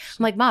just like,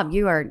 I'm like, Mom,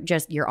 you're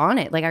on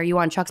it. Like, are you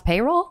on Chuck's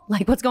payroll?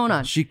 Like, what's going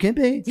on? She can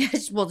be.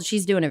 Well,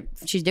 she's doing it.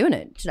 She's doing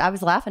it. I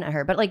was laughing at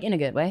her, but like in a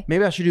good way.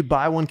 Maybe I should do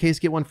buy one case,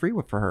 get one free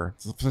for her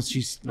since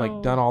she's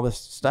like done all this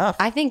stuff.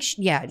 I think,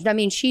 I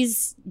mean,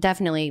 she's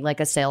definitely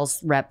like a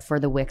sales rep for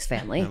the Wicks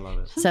family. I love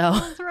it. So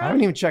I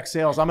haven't even checked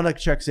sales. I'm going to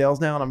check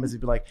sales now and I'm busy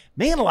be like,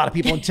 man, a lot of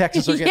people in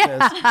Texas are getting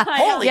this.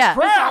 Holy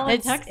crap.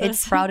 It's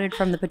sprouted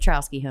from the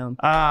Petrowski home.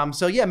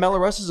 So yeah,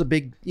 Melorosa is a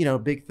big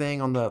thing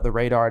on the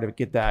radar to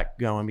get that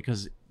going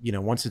because,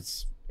 once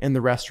it's in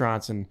the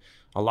restaurants and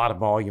a lot of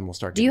volume will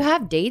start. Do you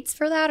have dates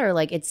for that or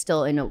like it's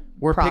still in a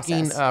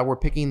process? We're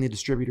picking the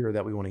distributor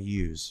that we want to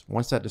use.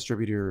 Once that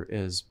distributor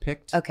is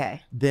picked,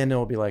 okay, then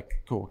it'll be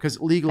like, cool.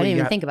 Because legally, I didn't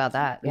even think about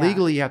that. Yeah.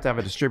 Legally, you have to have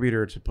a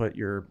distributor to put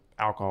your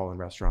alcohol in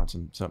restaurants.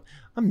 And so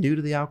I'm new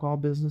to the alcohol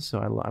business.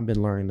 So I've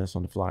been learning this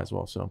on the fly as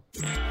well. So.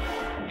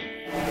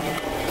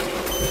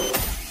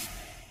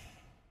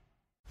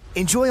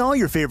 Enjoy all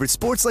your favorite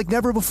sports like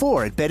never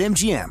before at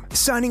BetMGM.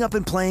 Signing up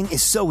and playing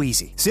is so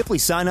easy. Simply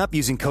sign up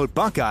using code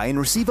Buckeye and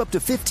receive up to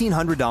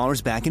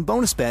 $1,500 back in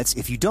bonus bets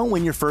if you don't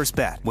win your first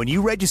bet. When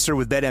you register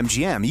with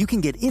BetMGM, you can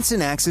get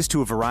instant access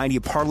to a variety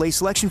of parlay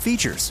selection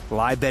features,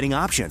 live betting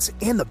options,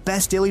 and the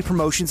best daily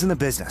promotions in the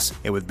business.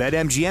 And with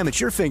BetMGM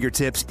at your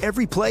fingertips,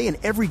 every play and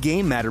every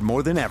game matter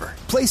more than ever.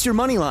 Place your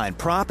moneyline,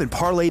 prop, and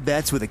parlay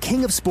bets with the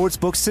king of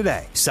sportsbooks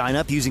today. Sign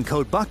up using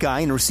code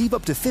Buckeye and receive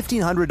up to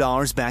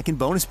 $1,500 back in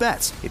bonus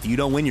bets if you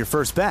don't win your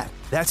first bet.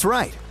 That's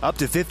right, up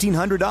to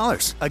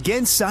 $1,500.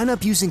 Again, sign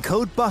up using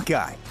code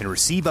Buckeye and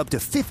receive up to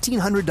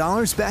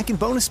 $1,500 back in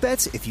bonus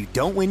bets if you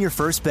don't win your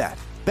first bet.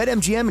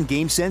 BetMGM and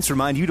GameSense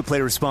remind you to play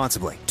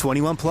responsibly.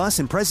 21 plus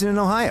and present in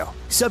Ohio.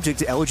 Subject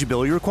to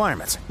eligibility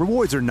requirements.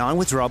 Rewards are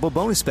non-withdrawable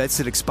bonus bets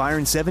that expire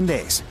in 7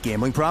 days.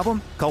 Gambling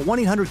problem? Call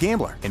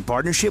 1-800-GAMBLER in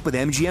partnership with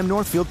MGM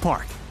Northfield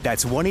Park.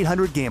 That's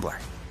 1-800-GAMBLER.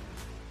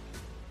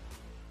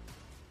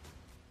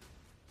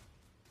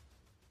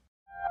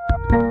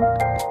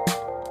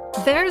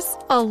 There's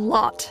a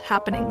lot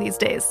happening these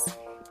days,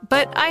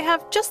 but I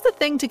have just the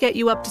thing to get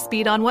you up to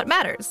speed on what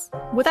matters,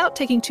 without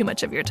taking too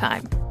much of your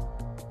time.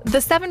 The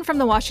 7 from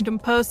the Washington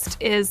Post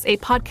is a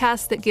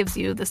podcast that gives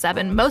you the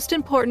 7 most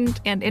important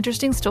and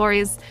interesting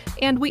stories,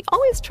 and we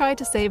always try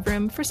to save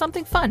room for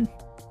something fun.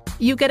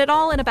 You get it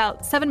all in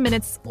about 7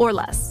 minutes or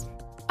less.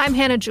 I'm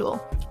Hannah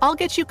Jewell. I'll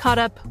get you caught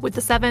up with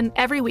the 7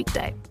 every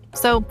weekday,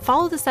 so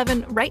follow the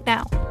 7 right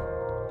now.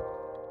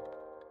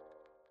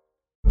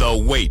 The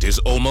wait is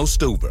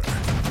almost over.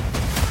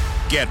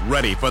 Get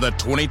ready for the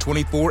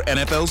 2024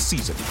 NFL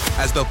season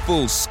as the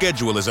full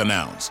schedule is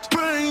announced.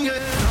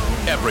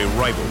 Every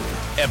rivalry,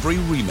 every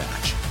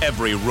rematch,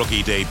 every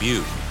rookie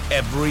debut,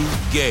 every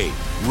game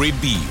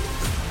revealed.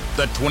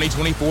 The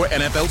 2024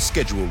 NFL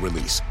schedule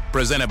release,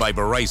 presented by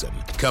Verizon,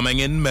 coming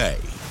in May.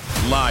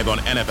 Live on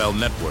NFL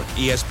Network,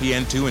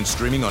 ESPN2, and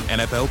streaming on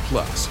NFL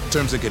Plus.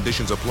 Terms and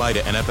conditions apply to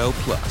NFL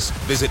Plus.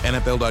 Visit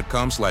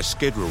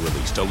NFL.com/schedule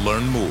release to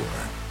learn more.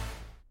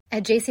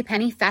 At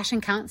JCPenney,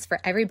 fashion counts for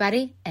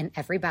everybody and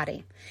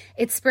everybody.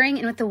 It's spring,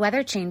 and with the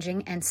weather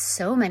changing and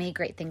so many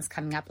great things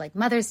coming up like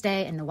Mother's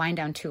Day and the Wind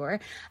Down Tour,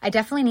 I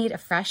definitely need a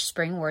fresh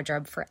spring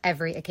wardrobe for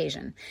every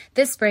occasion.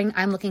 This spring,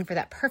 I'm looking for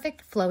that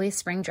perfect flowy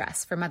spring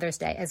dress for Mother's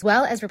Day, as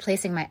well as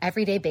replacing my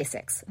everyday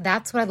basics.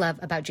 That's what I love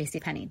about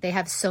JCPenney. They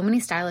have so many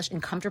stylish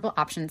and comfortable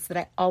options that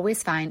I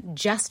always find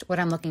just what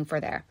I'm looking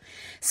for there.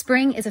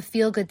 Spring is a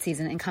feel-good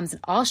season and comes in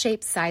all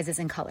shapes, sizes,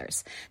 and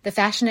colors. The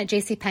fashion at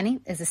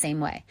JCPenney is the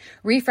same way.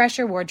 Refresh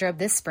your wardrobe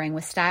this spring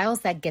with styles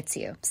that gets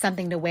you,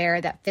 something to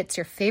wear that fits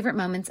your favorite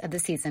moments of the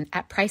season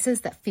at prices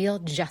that feel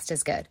just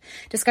as good.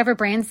 Discover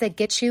brands that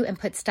get you and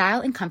put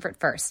style and comfort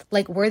first,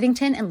 like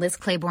Worthington and Liz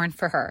Claiborne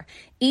for her,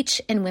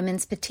 each in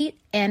women's petite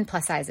and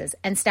plus sizes,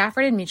 and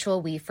Stafford and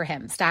Mutual Weave for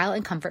him, style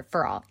and comfort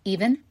for all,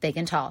 even big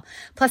and tall.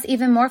 Plus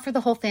even more for the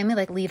whole family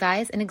like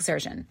Levi's and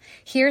Exertion.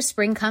 Here,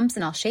 spring comes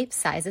in all shapes,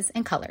 sizes,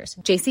 and colors.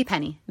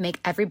 JCPenney, make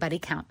everybody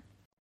count.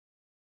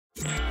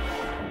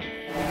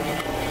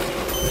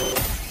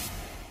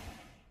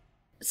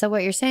 So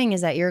what you're saying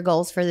is that your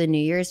goals for the new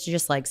year is to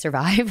just like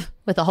survive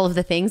with all of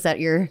the things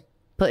that you're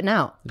putting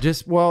out.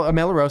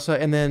 Mela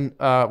Rosa, and then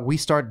we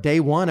start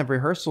day one of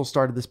rehearsal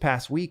started this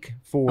past week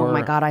for. Oh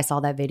my God, I saw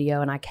that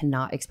video and I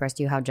cannot express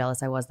to you how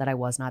jealous I was that I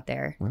was not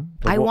there.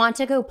 I want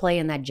to go play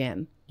in that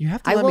gym. You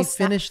have to let me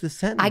finish the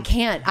sentence. I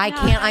can't.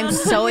 I'm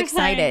so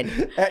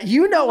excited.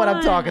 You know what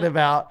I'm talking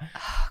about.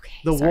 Okay,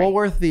 the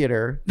Woolworth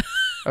Theater.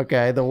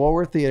 Okay, the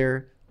Woolworth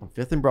Theater on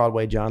 5th and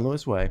Broadway, John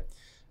Lewis Way.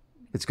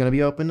 It's going to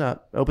be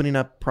opening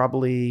up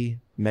probably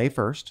May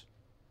 1st.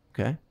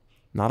 Okay.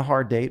 Not a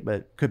hard date,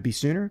 but could be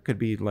sooner. Could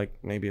be like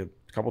maybe a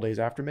couple days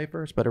after May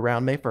 1st, but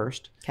around May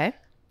 1st. Okay.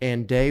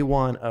 And day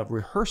one of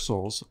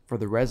rehearsals for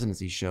the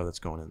residency show that's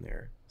going in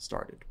there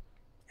started.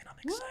 And I'm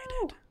excited.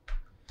 Woo.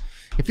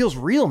 It feels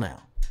real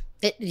now.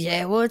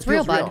 It's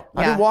real, bud. Yeah.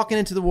 I've been walking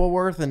into the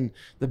Woolworth and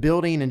the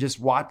building and just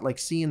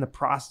seeing the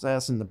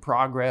process and the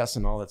progress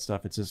and all that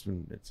stuff. It's just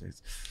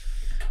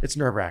it's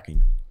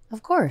nerve-wracking.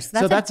 Of course.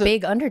 That's a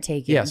big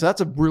undertaking. Yeah, so that's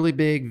a really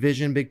big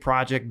vision, big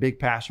project, big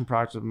passion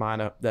project of mine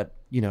that,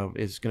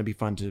 is going to be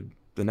fun to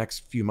the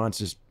next few months,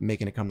 just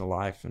making it come to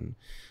life. And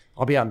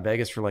I'll be out in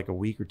Vegas for like a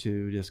week or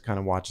two, just kind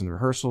of watching the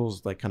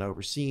rehearsals, like kind of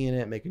overseeing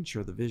it, making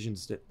sure the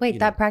vision's... Wait,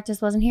 that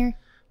practice wasn't here?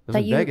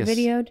 That you Vegas.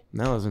 Videoed?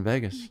 No, it was in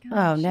Vegas.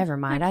 Oh, never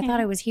mind. I thought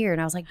it was here, and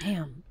I was like,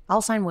 damn,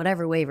 I'll sign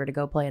whatever waiver to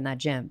go play in that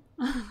gym.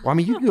 Well, I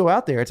mean, you can go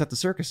out there. It's at the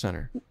Circus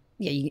Center.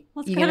 Yeah, you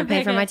going to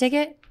pay for my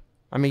ticket?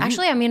 I mean,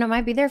 I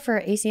might be there for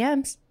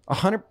ACMs.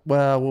 100.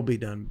 Well, we'll be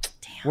done.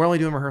 Damn. We're only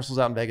doing rehearsals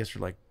out in Vegas for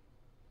like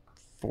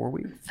 4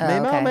 weeks.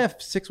 Oh, maybe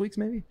 6 weeks,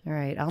 maybe. All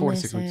right, I'll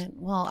miss it.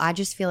 Well, I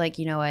just feel like,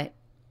 you know what?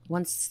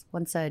 Once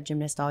a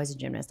gymnast, always a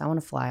gymnast. I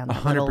want to fly on that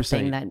 100%. Little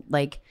thing that,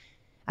 like,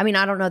 I mean,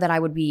 I don't know that I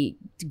would be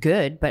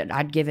good, but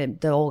I'd give it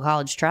the old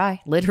college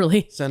try,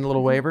 literally. Send a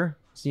little waiver.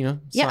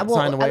 Sign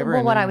the waiver.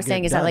 Well, what I was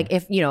saying is that, like,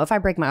 if I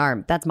break my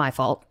arm, that's my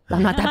fault.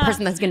 I'm not that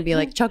person that's going to be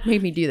like, Chuck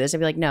made me do this. I'd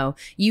be like, no,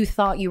 you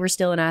thought you were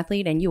still an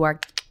athlete and you are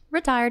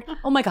retired.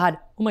 Oh my God.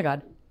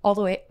 All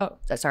the way. Oh,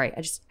 sorry.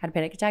 I just had a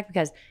panic attack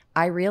because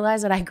I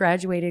realized that I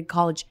graduated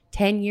college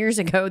 10 years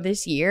ago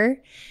this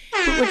year,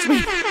 which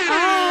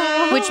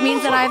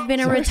means that I've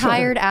been a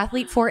retired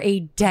athlete for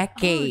a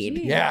decade.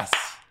 Yes.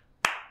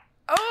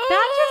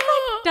 That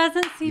just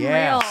doesn't seem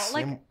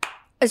real.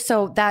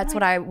 So that's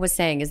what I was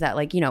saying is that,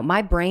 like,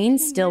 my brain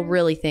still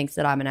really thinks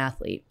that I'm an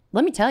athlete.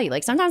 Let me tell you,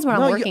 like, sometimes when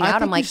I'm working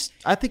out, I'm like,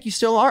 I think you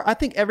still are. I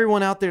think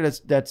everyone out there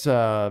that's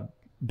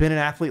been an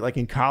athlete, like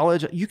in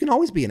college, you can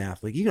always be an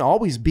athlete. You can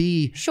always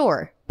be.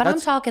 Sure. But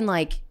I'm talking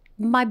like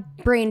my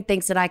brain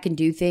thinks that I can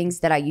do things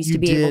that I used to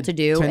be able to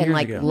do. And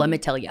like, let me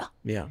tell you.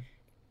 Yeah.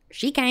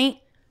 She can't.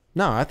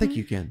 No, I think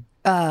you can.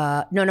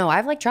 No,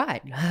 I've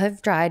tried.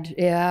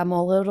 Yeah, I'm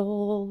a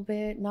little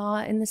bit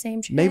not in the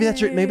same shape. Maybe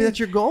that's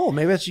your goal.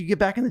 Maybe that's you get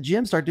back in the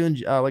gym, start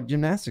doing like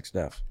gymnastic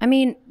stuff. I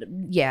mean,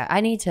 yeah, I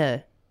need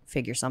to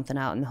figure something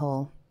out in the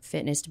whole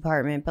fitness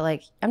department, but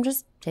like, I'm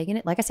just taking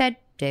it, like I said,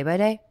 day by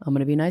day. I'm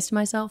gonna be nice to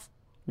myself.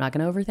 I'm not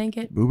gonna overthink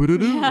it.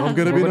 I'm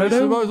gonna be nice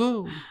to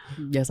myself.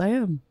 Yes, I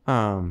am.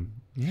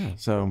 Yeah.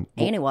 So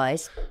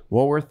anyways,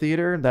 Woolworth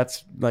Theater.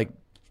 That's like.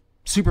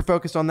 Super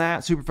focused on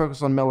that. Super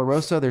focused on Mela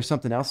Rosa. There's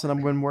something else that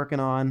I've been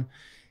working on.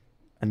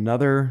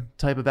 Another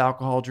type of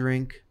alcohol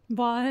drink.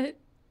 What?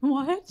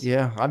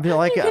 Yeah, I feel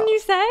like. Can you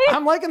say?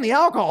 I'm liking the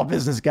alcohol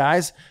business,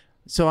 guys.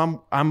 So I'm.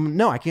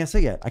 I can't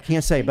say yet. I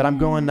can't say, but I'm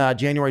going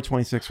January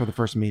 26th for the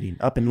first meeting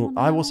up in.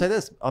 I will say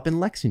this, up in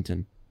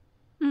Lexington.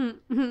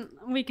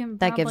 Mm-hmm. We can.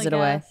 That gives it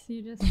away.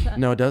 You just said.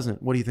 No, it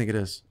doesn't. What do you think it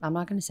is? I'm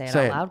not going to say it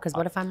out loud because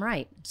what if I'm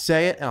right?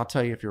 Say it, and I'll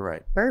tell you if you're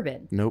right.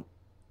 Bourbon. Nope.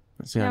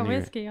 Yeah,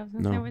 whiskey. I was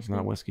going to say whiskey. It's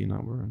not whiskey,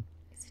 not bourbon.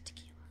 Is it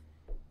tequila?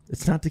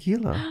 It's not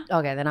tequila.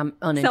 Okay, then I'm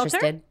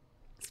uninterested. Seltzer?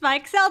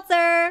 Spike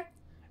seltzer.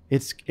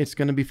 It's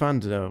going to be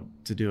fun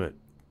to do it,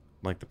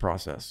 like the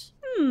process.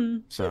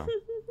 So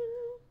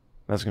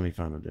that's gonna be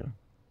fun to do.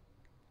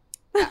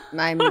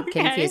 I'm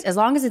confused. As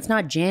long as it's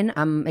not gin,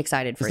 I'm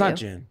excited for It's you. not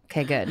gin.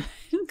 Okay, good.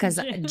 Because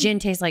gin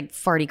tastes like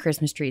farty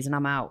Christmas trees, and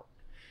I'm out.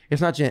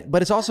 It's not gin,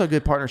 but it's also a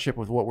good partnership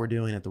with what we're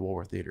doing at the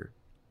Woolworth Theater.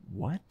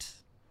 What?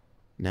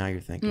 Now you're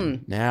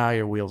thinking. Now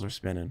your wheels are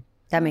spinning.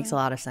 That makes a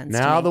lot of sense.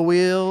 Now to me. the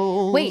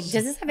wheels. Wait,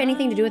 does this have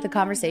anything to do with the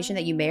conversation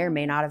that you may or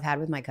may not have had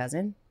with my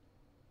cousin?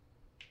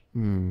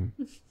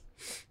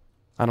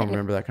 I don't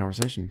remember that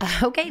conversation.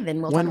 Okay,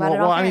 then we'll talk about it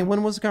all. Well, I mean,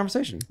 when was the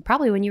conversation?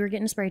 Probably when you were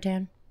getting a spray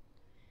tan.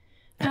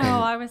 Oh,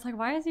 I was like,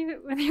 why is he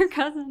with your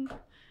cousin?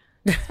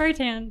 Spray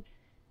tan.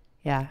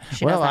 Yeah.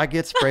 Well, I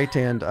get spray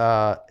tanned.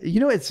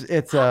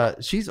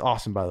 She's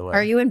awesome, by the way.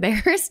 Are you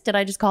embarrassed? Did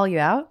I just call you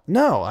out?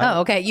 No.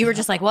 Oh, okay. You were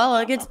just like, well,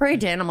 I get spray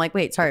tan. I'm like,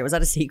 wait, sorry, was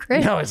that a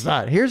secret? No, it's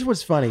not. Here's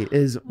what's funny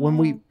is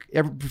when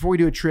before we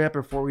do a trip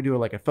or before we do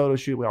like a photo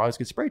shoot, we always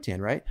get spray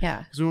tan, right? Yeah.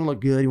 Because we want to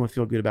look good. You want to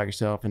feel good about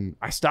yourself. And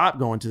I stopped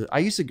going to. I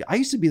used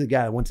to be the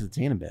guy that went to the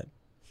tanning bed,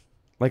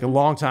 like a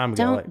long time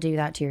ago. Don't do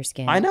that to your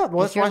skin. I know.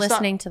 Well, if you're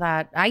listening to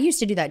that, I used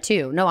to do that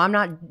too. No, I'm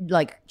not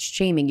like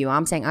shaming you.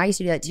 I'm saying I used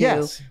to do that too.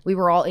 Yes. We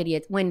were all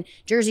idiots when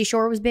Jersey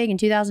Shore was big in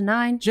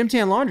 2009. Gym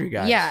tan laundry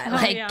guys. Yeah,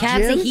 like yeah.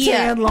 cabs a Gym here.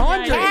 tan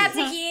laundry. Cabs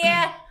a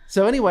here.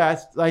 So anyway,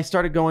 I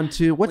started going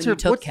to what's When her you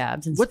took what's,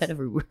 cabs what's, instead of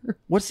Uber.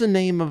 what's the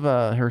name of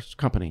her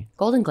company?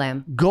 Golden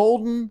Glam.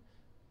 Golden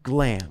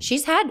Glam.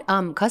 She's had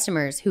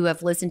customers who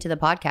have listened to the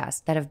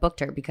podcast that have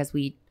booked her because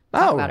we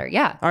talk about her.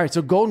 Yeah. All right.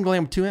 So Golden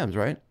Glam with 2 M's,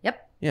 right?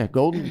 Yep. Yeah.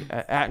 Golden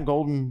at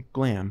Golden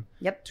Glam.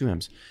 Yep. 2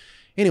 M's.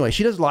 Anyway,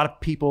 she does a lot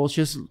of people.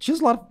 She has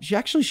a lot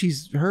of.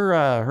 She's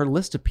her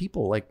list of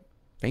people, like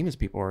famous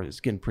people, is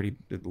getting pretty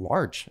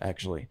large.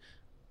 Actually,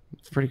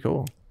 it's pretty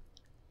cool.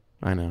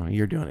 I know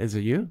you're doing. Is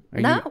it you?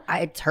 No,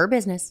 it's her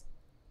business.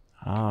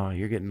 Oh,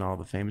 you're getting all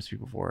the famous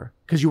people for her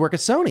because you work at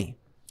Sony.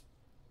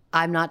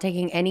 I'm not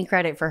taking any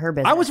credit for her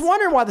business. I was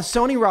wondering why the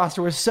Sony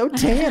roster was so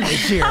tan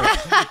this year.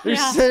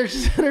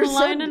 They're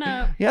Lining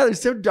up. Yeah, they're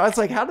so. It's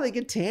like, how do they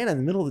get tan in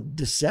the middle of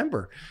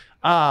December?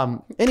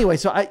 Anyway,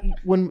 so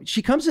when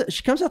she comes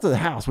out to the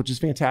house, which is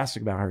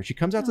fantastic about her. She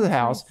comes out to the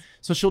house,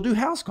 so she'll do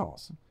house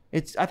calls. I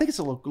think it's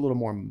a little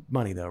more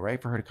money though,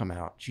 right, for her to come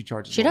out. She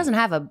charges. She doesn't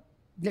have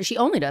she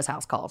only does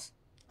house calls.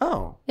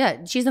 Oh.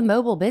 Yeah, she's a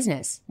mobile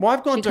business. Well,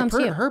 I've gone She to comes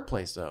to you. her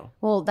place though.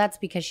 Well, that's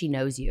because she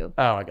knows you.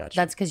 Oh, I got you.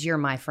 That's because you're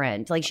my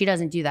friend. Like, she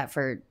doesn't do that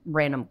for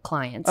random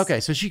clients. Okay,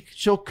 so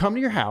she'll come to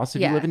your house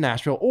if Yeah. you live in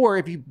Nashville, or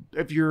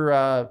if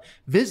you're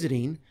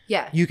visiting.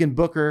 Yeah. You can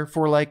book her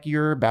for like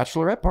your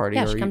bachelorette party.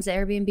 Yeah, or she comes to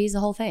Airbnbs, the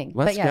whole thing.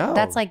 Let's but yeah, go.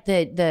 that's like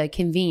the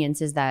convenience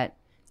is that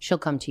she'll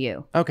come to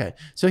you. Okay,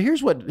 so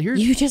here's.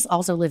 You just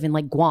also live in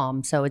like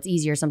Guam, so it's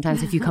easier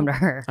sometimes if you come to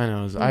her. I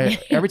know.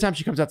 Every time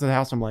she comes out to the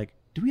house, I'm like,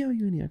 do we owe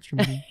you any extra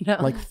money? No.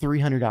 Like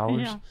 $300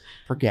 Yeah.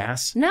 for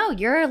gas? No,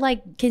 you're a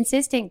like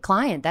consistent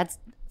client. That's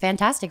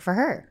fantastic for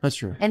her. That's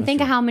true. And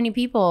think of how many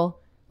people,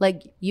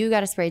 like, you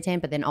got a spray tan,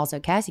 but then also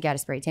Cassie got a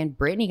spray tan.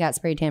 Brittany got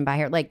spray tan by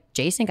her. Like,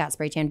 Jason got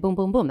spray tan. Boom,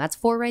 boom, boom. That's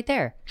 4 right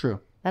there.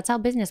 True. That's how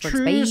business works,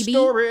 True baby.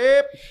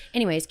 story.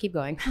 Anyways, keep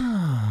going.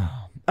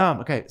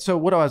 Okay, so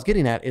what I was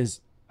getting at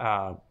is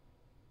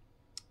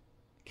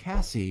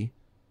Cassie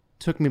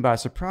took me by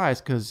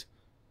surprise because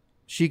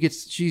she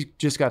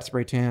just got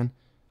spray tan.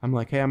 I'm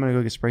like, hey, I'm gonna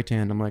go get spray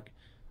tan. I'm like,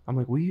 I'm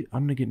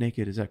gonna get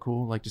naked. Is that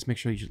cool? Like, just make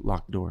sure you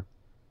lock the door.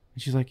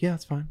 And she's like, yeah,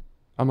 that's fine.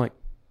 I'm like,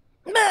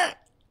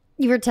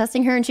 You were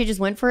testing her and she just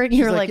went for it?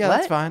 You she's were like, yeah, what?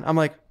 that's fine. I'm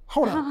like,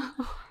 hold on.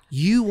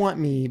 You want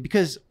me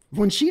because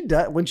when she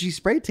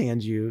spray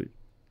tans you,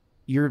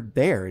 you're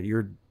there.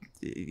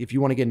 If you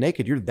want to get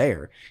naked, you're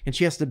there. And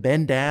she has to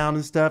bend down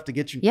and stuff to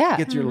get to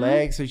your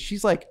legs. So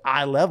she's like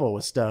eye level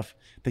with stuff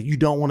that you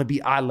don't want to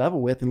be eye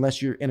level with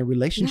unless you're in a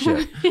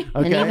relationship. Okay?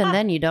 And even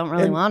then, you don't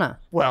really want to.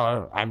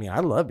 Well, I mean, I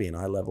love being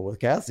eye level with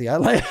Cassie. I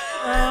like.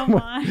 Oh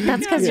my.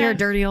 That's because you're a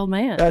dirty old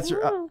man. That's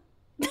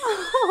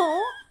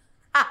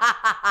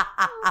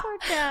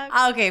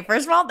Okay,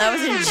 first of all, that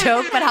was a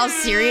joke, but how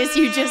serious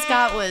you just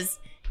got was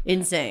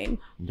insane.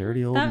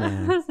 dirty old That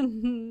man. was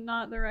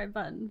not the right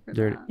button for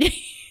Dirty.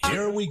 that.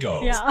 Here we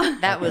go. Yeah.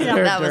 That was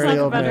Dirty like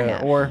old better.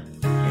 man. Yeah. Or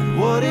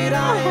what did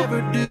I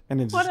ever do?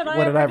 And it's What just, did I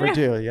what did I ever ever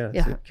do? Yeah,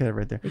 Yeah. Get it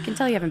right there. You can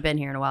tell you haven't been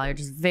here in a while. You're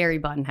just very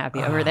button happy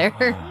over there.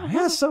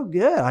 Yeah, so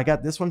good. I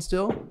got this one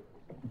still.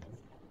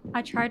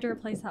 I tried to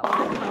replace that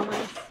one with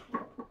Thomas.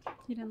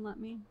 He didn't let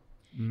me.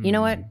 You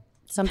know what?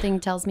 Something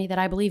tells me that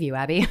I believe you,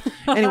 Abby.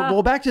 Anyway,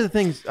 well, back to the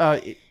things.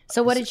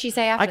 So what did she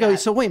say after I go, that?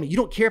 so wait a minute, you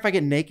don't care if I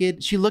get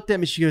naked? She looked at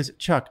me, she goes,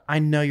 Chuck, I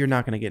know you're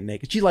not going to get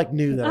naked. She like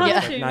knew that. I was Yeah.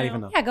 like, She not knew.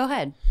 even. Yeah, go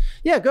ahead.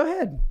 Yeah, go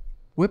ahead.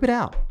 Whip it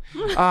out.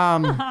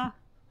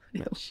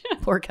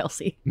 Poor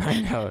Kelsey.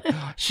 I know.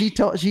 She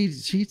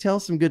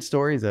tells some good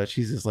stories though.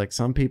 She's just like,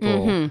 some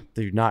people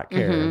do not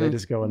care. They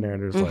just go in there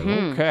and they're just like,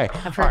 okay.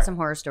 I've heard some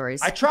horror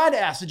stories. I tried to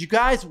ask, did you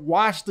guys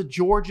watch the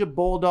Georgia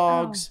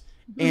Bulldogs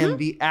and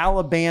the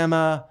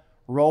Alabama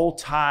Roll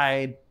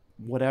Tide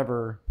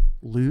whatever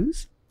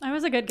lose? It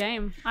was a good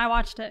game. I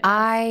watched it.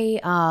 I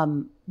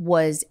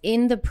was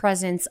in the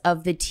presence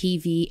of the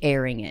TV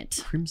airing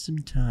it.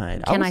 Crimson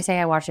Tide. Can I say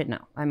I watched it? No.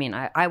 I mean,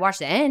 I watched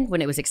the end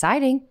when it was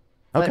exciting.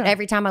 But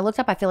every time I looked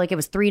up, I feel like it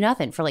was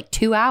 3-0 for like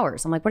 2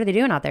 hours. I'm like, what are they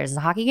doing out there? Is this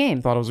a hockey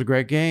game? Thought it was a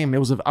great game.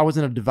 I was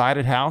in a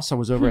divided house. I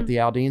was over at the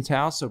Aldean's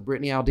house. So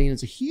Brittany Aldean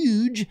is a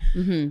huge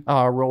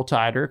Roll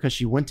Tider because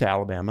she went to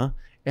Alabama.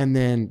 And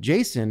then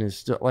Jason is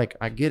still like,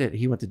 I get it.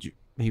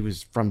 He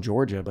was from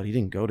Georgia, but he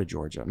didn't go to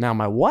Georgia. Now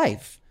my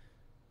wife,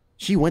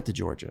 she went to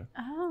Georgia.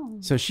 Oh.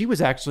 So she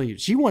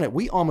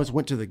we almost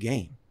went to the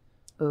game.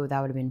 Oh,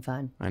 that would have been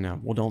fun. I know.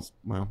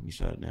 Well, you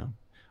said it now.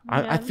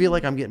 I feel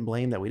like I'm getting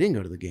blamed that we didn't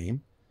go to the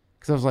game.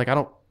 Because I was like,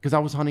 because I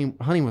was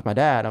hunting with my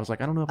dad. I was like,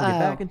 I don't know if I'll get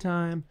back in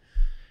time.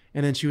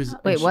 And then she was.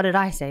 Wait, what did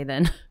I say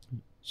then?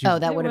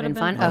 That would have been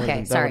fun.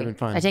 Okay, sorry.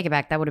 I take it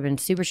back. That would have been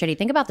super shitty.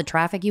 Think about the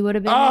traffic you would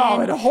have been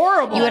in. Oh,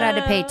 horrible. You would have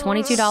had to pay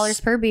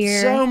 $22 per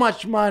beer. So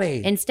much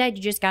money. Instead,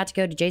 you just got to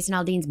go to Jason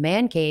Aldean's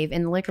man cave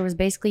and the liquor was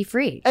basically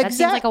free. That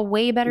seems like a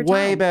way better time.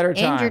 Way better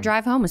time. And your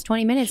drive home was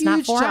 20 minutes,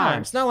 not 4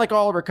 hours. It's not like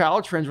all of her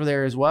college friends were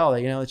there as well,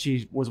 that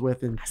she was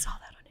with. And I saw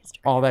that on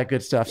Instagram. All that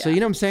good stuff. Yeah. So,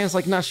 you know what I'm saying? It's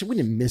like, we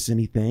didn't miss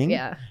anything.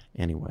 Yeah.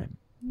 Anyway.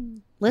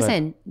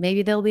 Listen,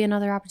 maybe there'll be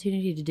another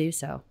opportunity to do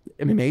so.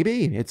 I mean,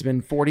 maybe. It's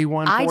been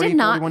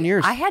 41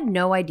 years. I had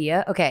no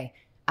idea. Okay.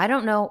 I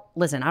don't know.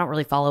 Listen, I don't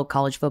really follow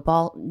college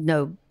football.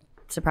 No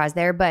surprise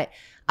there. But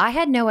I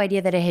had no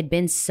idea that it had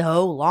been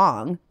so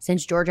long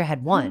since Georgia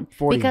had won.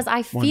 Because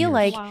I feel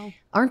like,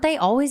 aren't they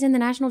always in the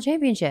national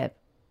championship?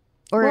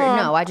 Or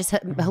no, I just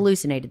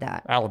hallucinated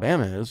that.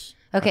 Alabama is.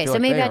 Okay, so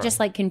maybe I just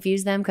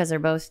confused them because they're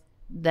both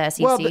the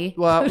SEC.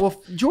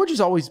 Well,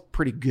 Georgia's always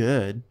pretty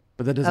good.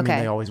 But that doesn't mean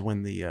they always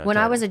win the When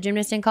I was a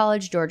gymnast in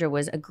college, Georgia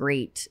was a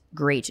great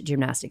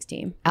gymnastics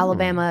team.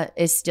 Alabama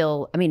is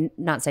still, I mean,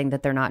 not saying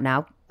that they're not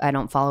now. I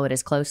don't follow it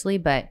as closely,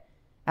 but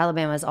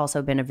Alabama has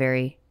also been a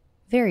very,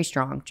 very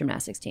strong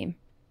gymnastics team.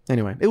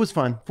 Anyway, it was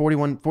fun.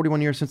 41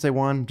 years since they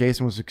won.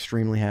 Jason was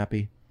extremely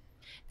happy.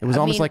 It was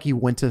almost like he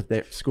went to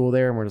school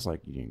there, and we're just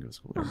like, you didn't go to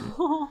school there.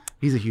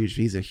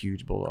 He's a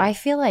huge bulldog. I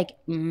feel like,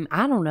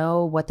 I don't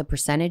know what the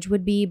percentage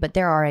would be, but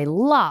there are a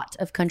lot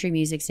of country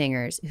music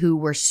singers who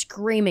were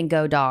screaming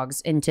 "Go Dogs"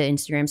 into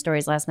Instagram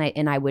stories last night,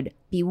 and I would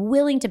be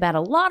willing to bet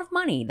a lot of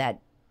money that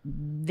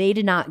they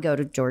did not go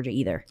to Georgia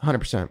either.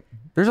 100%.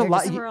 There's a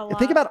lot.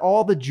 Think about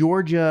all the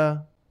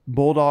Georgia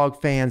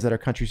Bulldog fans that are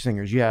country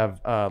singers. You have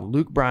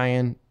Luke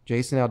Bryan,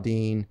 Jason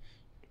Aldean.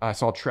 I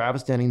saw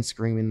Travis Denning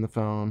screaming in the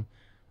phone.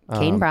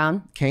 Kane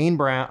Brown.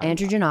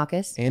 Andrew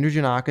Giannakis. I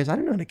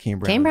didn't know that Kane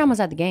Brown. Kane Brown was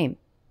at the game.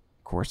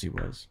 Of course he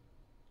was.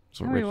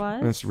 He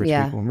was? That's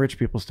rich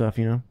people stuff,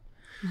 you know.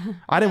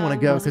 I didn't want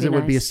to go because it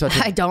would be such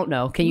a... I don't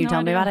know. Can you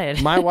tell me about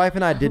it? My wife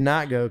and I did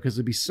not go because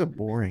it'd be so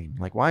boring.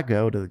 Like, why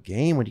go to the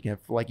game when you can,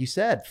 like you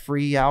said,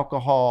 free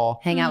alcohol.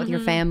 Hang out with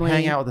your family.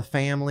 Hang out with the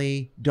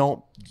family.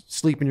 Don't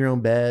sleep in your own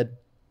bed.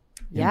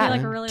 Yeah.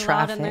 Like really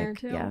loud in there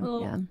too. Yeah. I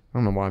don't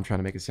know why I'm trying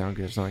to make it sound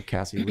good. It's not like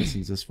Cassie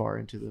listens this far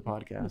into the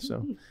podcast.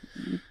 So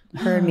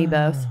her and me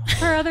both.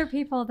 For other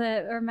people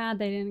that are mad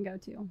they didn't go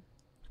to.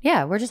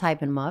 Yeah, we're just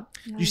hyping them up.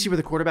 Did you see where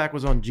the quarterback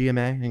was on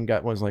GMA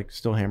and was like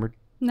still hammered?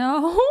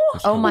 No.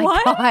 Oh my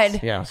God.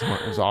 Yeah,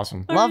 it was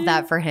awesome. Love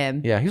that for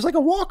him. Yeah, he was like a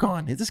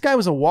walk-on. This guy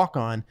was a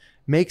walk-on.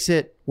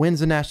 Wins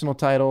the national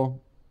title.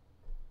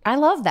 I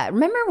love that.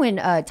 Remember when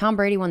Tom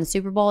Brady won the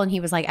Super Bowl and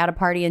he was like at a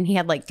party and he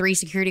had like 3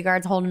 security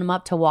guards holding him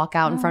up to walk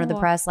out in front of the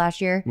press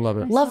last year? Love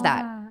it. Love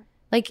that.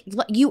 Like,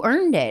 you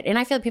earned it. And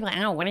I feel like people are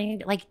like, oh, what are you,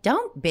 like,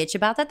 don't bitch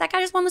about that. That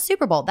guy just won the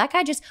Super Bowl. That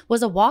guy just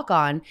was a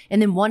walk-on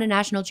and then won a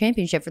national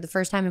championship for the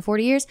first time in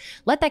 40 years.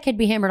 Let that kid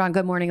be hammered on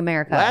Good Morning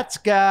America. Let's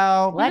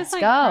go. Let's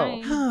go.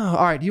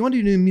 All right. Do you want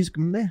to do new music?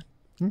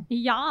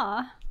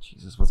 Yeah.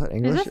 Jesus, was that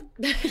English?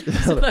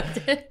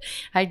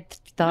 I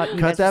thought you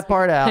cut that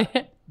part out.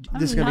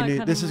 This is I'm gonna be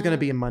not this is cutting gonna that.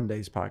 be in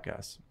Monday's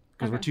podcast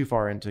because we're too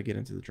far in to get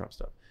into the Trump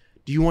stuff.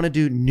 Do you want to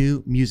do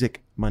new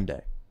music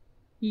Monday?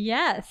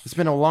 Yes. It's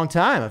been a long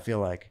time. I feel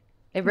like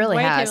it really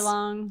Way has too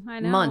long. I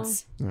know.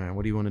 months. All right.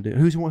 What do you want to do?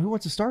 Who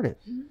wants to start it?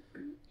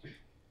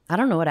 I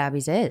don't know what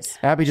Abby's is.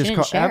 Abby She just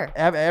didn't share.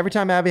 every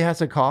time Abby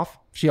has a cough,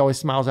 she always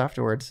smiles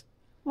afterwards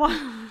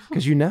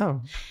because you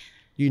know.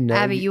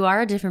 Abby, you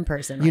are a different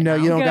person. You know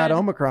right you now. don't got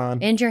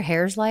Omicron. And your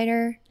hair's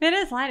lighter. It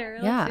is lighter.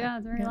 It Yeah. looks, yeah,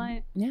 it's very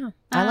light. Yeah,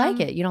 I like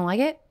it. You don't like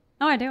it?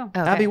 Oh, I do.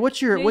 Okay. Abby,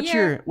 what's your New Instagram?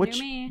 year, new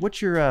me.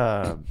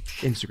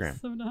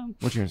 Instagram? So dumb.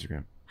 What's your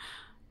Instagram?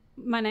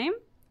 My name?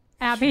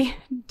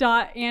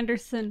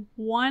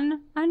 Abby.Anderson1_.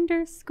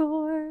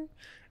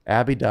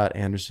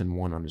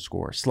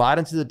 Abby.Anderson1_. Slide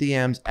into the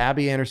DMs.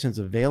 Abby Anderson's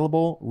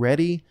available,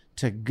 ready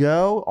to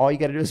go. All you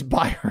got to do is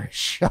buy her a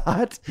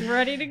shot.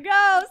 Ready to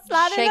go.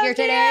 Slide Shake in your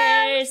those DMs.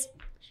 titties.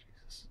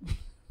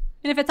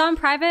 And if it's on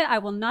private, I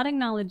will not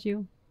acknowledge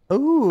you.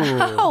 Ooh.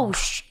 Oh,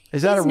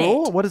 Is that a isn't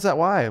rule? it? What is that?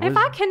 Why? What If is-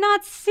 I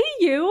cannot see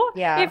you,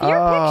 Yeah. if your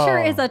picture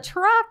Oh. is a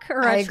truck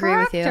or I a agree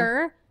with you.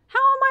 tractor, how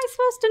am I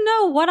supposed to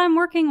know what I'm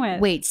working with?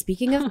 Wait,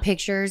 speaking of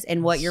pictures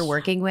and what you're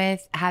working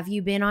with, have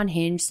you been on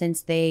Hinge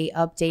since they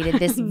updated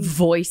this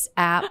voice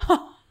app?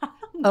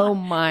 Oh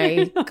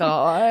my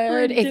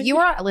God. If you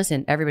are,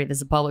 listen, everybody, this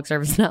is a public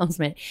service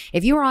announcement.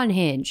 If you are on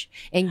Hinge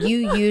and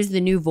you use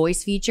the new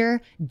voice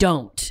feature,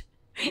 don't.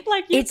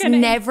 Like it's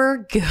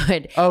never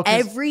good.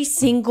 Every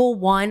single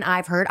one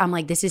I've heard, I'm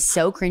like, this is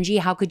so cringy.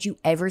 How could you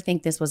ever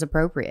think this was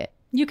appropriate?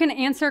 You can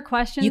answer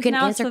questions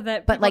so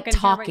that but people like can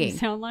hear what you talking.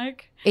 sound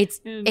like. It's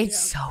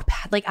so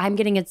bad. Like I'm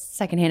getting a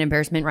secondhand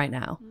embarrassment right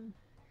now.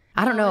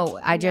 I don't know.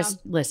 I just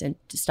listen.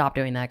 Just stop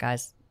doing that,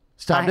 guys.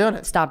 Stop doing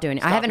it. Stop doing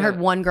it. I haven't heard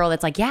one girl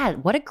that's like, yeah,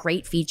 what a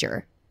great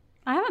feature.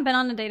 I haven't been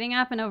on a dating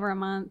app in over a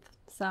month,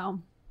 so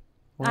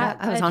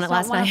I was on it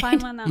last night.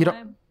 Find one that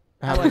way.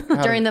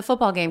 During the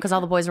football game, because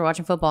all the boys were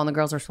watching football and the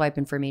girls were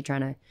swiping for me,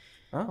 trying to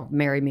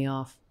marry me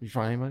off. You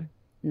find anybody?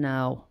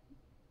 No.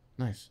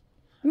 Nice.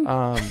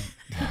 Nice.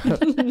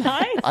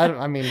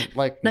 I mean,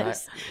 like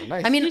nice.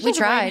 Nice. I mean, we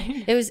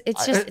tried. It was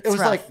rough.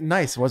 Like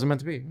nice. It wasn't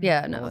meant to be.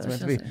 Yeah, no, it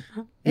wasn't meant to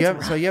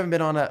be. So you haven't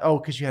been on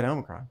because you had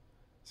Omicron,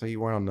 so you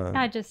weren't on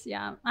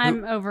the.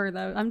 I'm over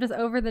though. I'm just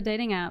over the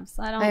dating apps.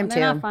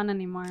 They're not fun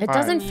anymore. It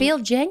doesn't feel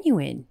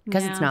genuine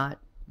because it's not.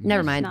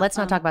 Never mind. Let's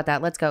not talk about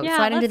that. Let's go. Yeah,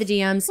 Slide into the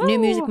DMs. New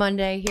Music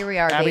Monday. Here we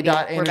are.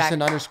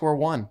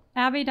 Abby.Anderson_1.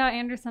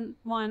 Abby.Anderson1_.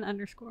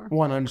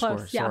 1_.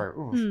 Close, yeah.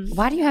 Sorry.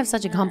 Why do you have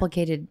such a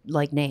complicated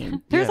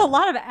name? There's a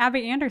lot of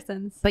Abby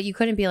Andersons. But you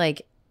couldn't be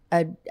like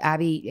a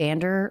Abby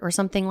Ander or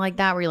something like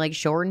that where you like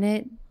shorten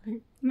it?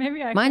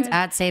 Maybe I Mine's could.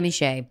 at Sammy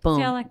Shea. Boom.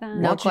 See, I like that.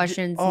 No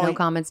questions, no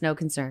comments, no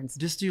concerns.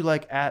 Just do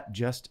like at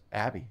just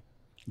Abby.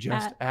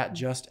 Just Abby.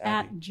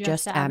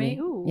 Just Abby.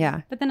 Ooh.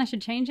 Yeah. But then I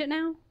should change it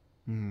now?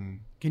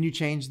 Can you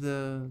change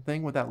the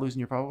thing without losing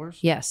your followers?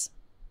 Yes,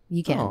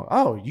 you can.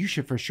 Oh, you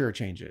should for sure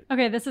change it.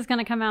 Okay, this is going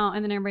to come out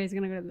and then everybody's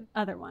going to go to the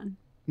other one.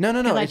 No.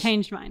 I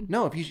changed mine.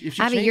 No, if you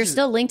Abby, you're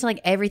still linked to like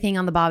everything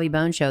on the Bobby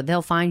Bones Show.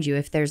 They'll find you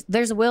if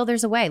there's a will,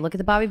 there's a way. Look at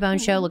the Bobby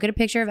Bones Show. Look at a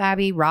picture of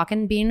Abby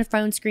rocking, being a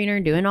phone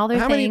screener, doing all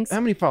their things. How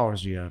many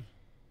followers do you have?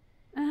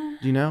 Do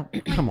you know?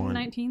 Come on.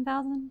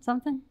 19,000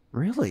 something.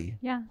 Really?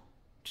 Yeah.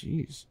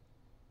 Jeez.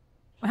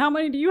 How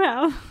many do you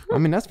have? I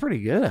mean, that's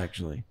pretty good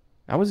actually.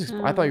 I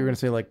thought you were going to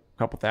say like a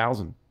couple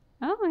thousand.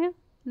 Oh yeah.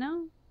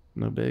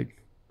 No big.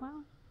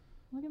 Wow.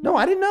 No,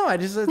 I didn't know.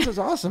 It was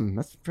awesome.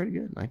 That's pretty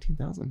good.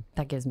 19,000.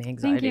 That gives me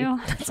anxiety.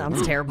 Thank you. That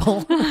sounds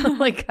terrible.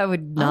 Like I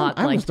would not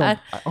like that.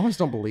 I almost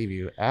don't believe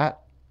you. Oh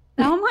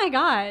my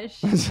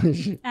gosh.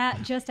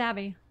 At just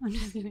Abby. I'm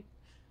just kidding.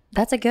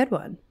 That's a good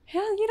one.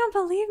 Yeah, you don't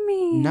believe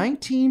me.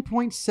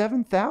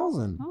 19.7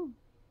 thousand. Oh.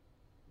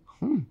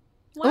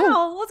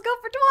 Wow, let's go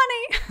for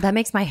 20. That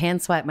makes my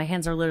hands sweat. My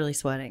hands are literally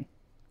sweating.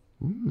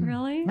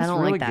 Really? I don't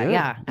really like that. good.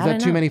 Yeah. Is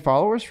that too many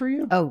followers for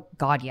you? Oh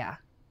God, yeah.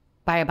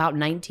 By about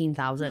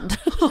 19,000.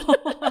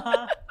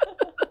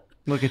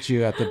 Look at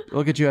you at the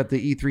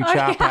E3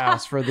 Chop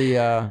House for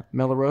the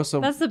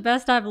Melorosa. That's the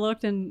best I've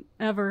looked in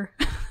ever.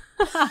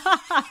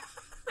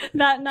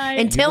 That night.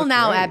 Until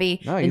now, great.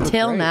 Abby. No,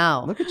 Until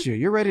now. Look at you.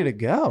 You're ready to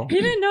go.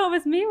 You didn't know it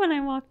was me when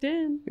I walked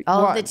in.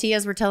 All of the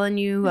Tias were telling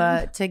you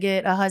to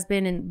get a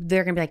husband, and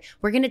they're going to be like,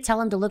 we're going to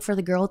tell him to look for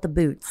the girl with the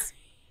boots.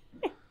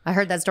 I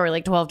heard that story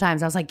like 12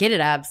 times. I was like, get it,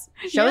 Abs.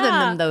 Show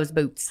them those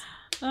boots.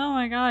 Oh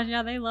my gosh.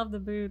 Yeah, they love the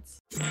boots.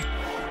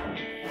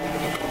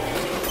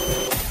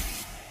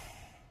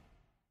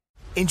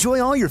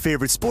 Enjoy all your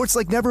favorite sports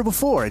like never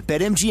before at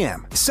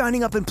BetMGM.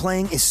 Signing up and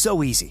playing is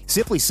so easy.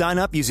 Simply sign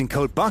up using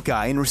code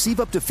Buckeye and receive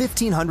up to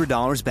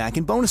 $1,500 back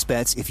in bonus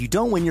bets if you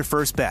don't win your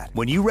first bet.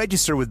 When you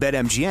register with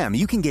BetMGM,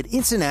 you can get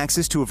instant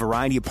access to a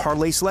variety of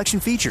parlay selection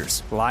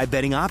features, live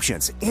betting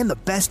options, and the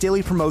best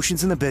daily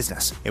promotions in the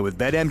business. And with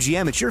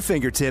BetMGM at your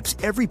fingertips,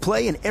 every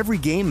play and every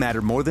game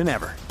matter more than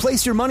ever.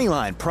 Place your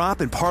moneyline,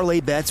 prop, and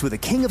parlay bets with the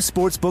king of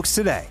sportsbooks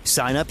today.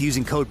 Sign up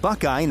using code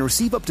Buckeye and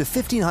receive up to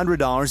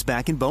 $1,500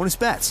 back in bonus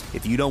bets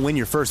if you don't win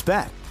your first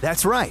bet.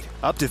 That's right,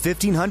 up to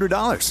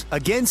 $1,500.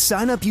 Again,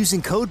 sign up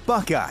using code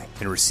Buckeye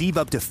and receive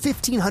up to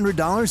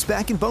 $1,500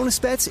 back in bonus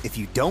bets if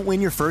you don't win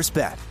your first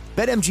bet.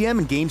 BetMGM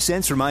and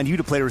GameSense remind you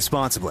to play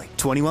responsibly.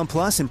 21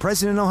 plus and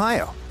present in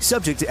Ohio.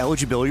 Subject to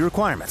eligibility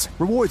requirements.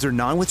 Rewards are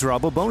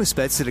non-withdrawable bonus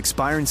bets that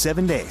expire in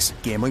 7 days.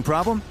 Gambling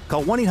problem?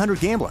 Call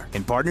 1-800-GAMBLER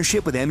in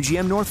partnership with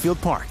MGM Northfield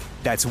Park.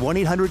 That's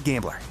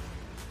 1-800-GAMBLER.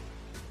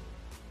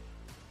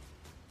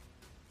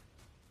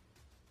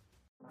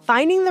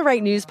 Finding the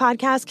right news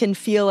podcast can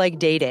feel like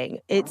dating.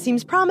 It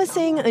seems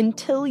promising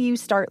until you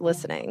start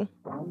listening.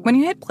 When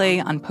you hit play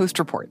on Post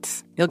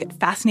Reports, you'll get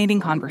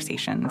fascinating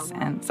conversations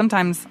and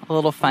sometimes a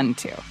little fun,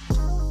 too.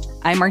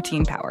 I'm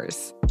Martine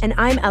Powers. And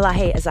I'm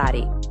Elahe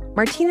Azadi.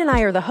 Martine and I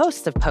are the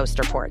hosts of Post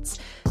Reports.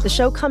 The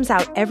show comes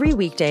out every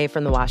weekday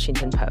from The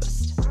Washington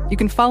Post. You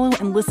can follow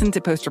and listen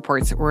to Post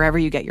Reports wherever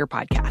you get your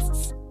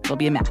podcasts. It'll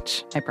be a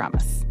match, I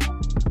promise.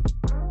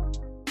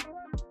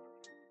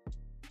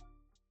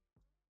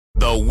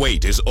 The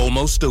wait is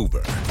almost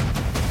over.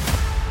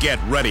 Get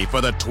ready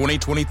for the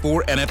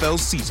 2024 NFL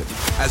season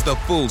as the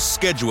full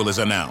schedule is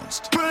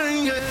announced.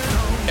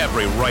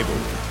 Every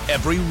rivalry,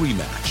 every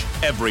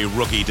rematch, every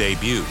rookie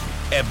debut,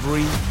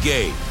 every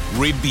game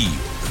revealed.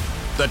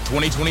 The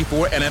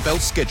 2024 NFL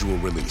schedule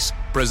release,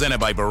 presented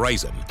by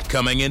Verizon,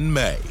 coming in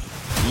May.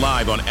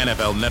 Live on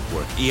NFL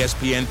Network,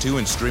 ESPN2,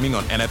 and streaming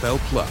on NFL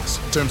Plus.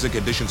 Terms and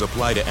conditions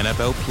apply to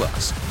NFL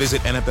Plus.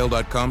 Visit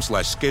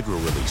NFL.com/schedule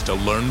release to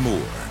learn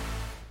more.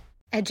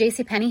 At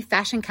JCPenney,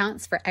 fashion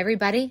counts for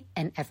everybody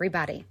and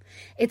everybody.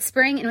 It's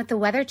spring, and with the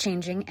weather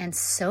changing and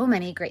so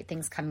many great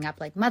things coming up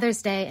like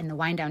Mother's Day and the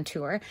Wind Down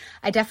Tour,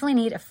 I definitely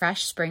need a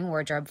fresh spring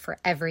wardrobe for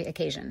every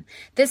occasion.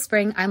 This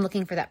spring, I'm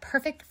looking for that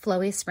perfect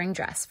flowy spring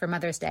dress for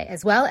Mother's Day,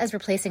 as well as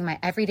replacing my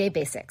everyday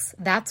basics.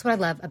 That's what I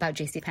love about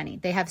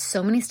JCPenney. They have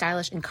so many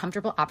stylish and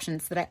comfortable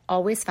options that I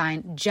always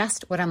find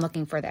just what I'm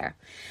looking for there.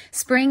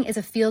 Spring is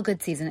a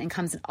feel-good season and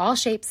comes in all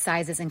shapes,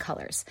 sizes, and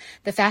colors.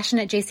 The fashion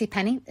at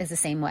JCPenney is the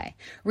same way.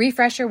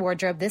 Refresh your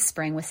wardrobe this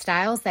spring with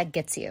styles that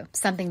gets you,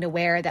 something to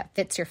wear that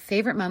fits your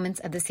favorite moments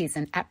of the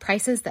season at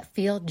prices that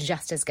feel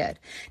just as good.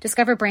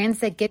 Discover brands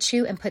that get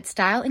you and put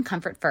style and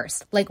comfort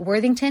first, like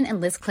Worthington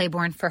and Liz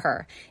Claiborne for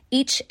her,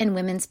 each in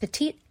women's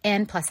petite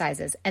and plus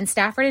sizes, and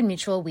Stafford and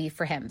Mutual Weave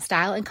for him,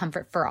 style and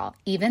comfort for all,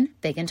 even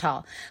big and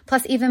tall.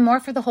 Plus even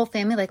more for the whole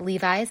family like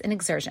Levi's and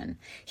Exertion.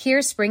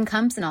 Here, spring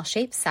comes in all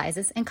shapes,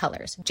 sizes, and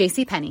colors.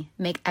 JCPenney,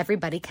 make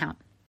everybody count.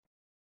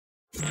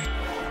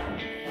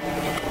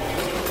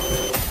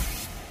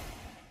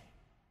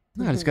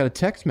 I just got a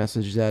text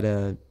message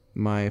that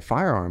my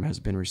firearm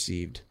has been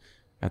received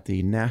at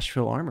the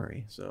Nashville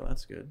Armory, so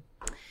that's good.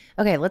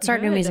 Okay, let's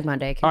start New Music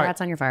Monday.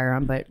 Congrats on your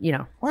firearm, but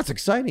Well, that's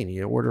exciting.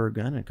 You order a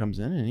gun and it comes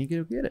in and you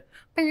go get it.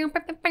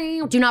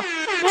 Do not.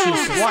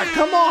 Jesus. What?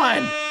 Come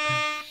on.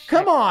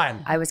 Come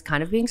on. I was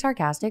kind of being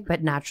sarcastic,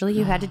 but naturally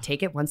you had to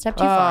take it one step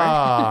too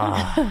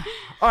far.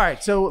 All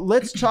right, so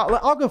let's talk.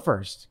 I'll go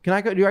first. Can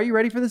I go? Are you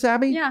ready for this,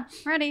 Abby? Yeah,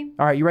 ready.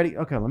 All right, you ready?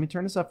 Okay, let me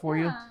turn this up for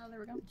you. There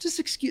we go. Just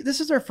excuse. This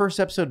is our first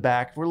episode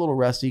back. We're a little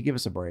rusty. Give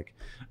us a break.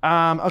 Okay.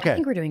 I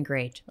think we're doing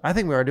great. I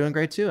think we are doing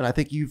great too, and I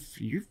think you've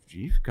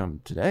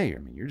come today. I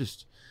mean, you're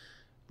just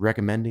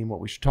recommending what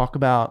we should talk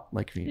about.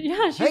 Like,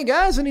 hey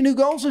guys, any new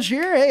goals this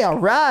year? Hey, all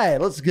right,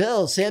 let's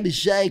go. Sammy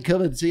Shea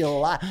coming to see you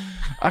live.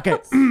 Okay.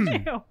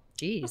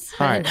 Jeez.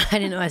 All I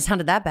didn't know I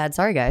sounded that bad.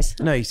 Sorry, guys.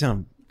 No, you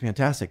sound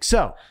fantastic.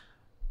 So,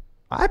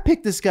 I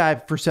picked this guy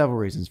for several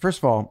reasons. First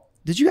of all,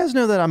 did you guys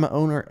know that I'm an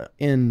owner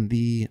in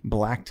the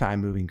Black Tie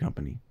Moving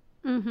Company?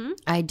 Mm-hmm.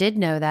 I did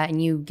know that, and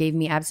you gave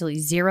me absolutely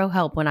zero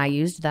help when I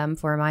used them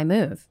for my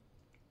move.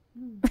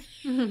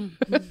 I'm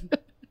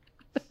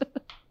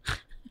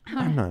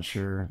not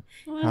sure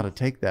how to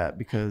take that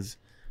because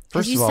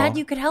first you of all, said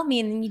you could help me,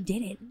 and then you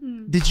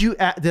didn't.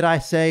 Did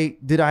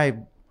I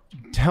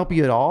help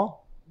you at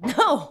all?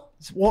 No.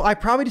 Well, I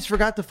probably just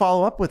forgot to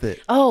follow up with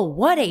it. Oh,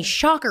 what a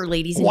shocker,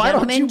 ladies and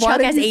gentlemen. Chuck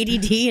has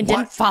ADD and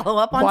didn't follow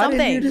up on something.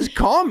 Why didn't you just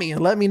call me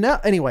and let me know?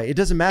 Anyway, it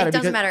doesn't matter. It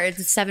doesn't matter.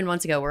 It's 7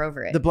 months ago. We're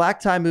over it. The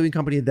Black Tie Moving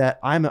Company that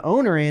I'm an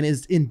owner in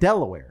is in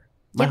Delaware.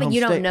 Yeah, but you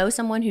don't know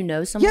someone who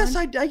knows someone?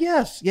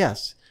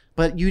 Yes.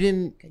 But you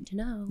didn't. Good to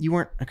know. You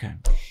weren't. Okay.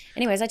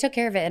 Anyways, I took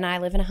care of it and I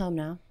live in a home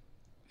now.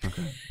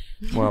 Okay.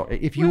 Well,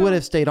 if you would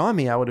have stayed on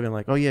me, I would have been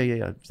like, oh,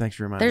 yeah. Thanks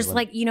for reminding me.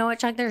 There's you know what,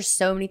 Chuck? There's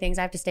so many things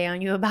I have to stay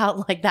on you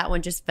about. Like that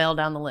one just fell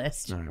down the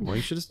list. All right. Well,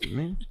 you should have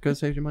could have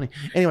saved your money.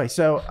 Anyway,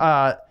 so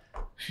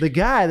the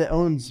guy that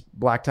owns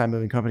Black Tie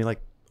Moving Company,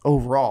 like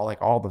overall,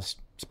 like all the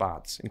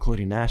spots,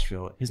 including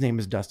Nashville, his name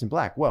is Dustin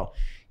Black. Well,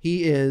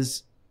 he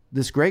is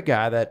this great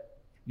guy that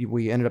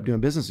we ended up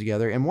doing business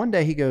together. And one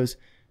day he goes,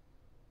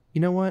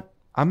 you know what?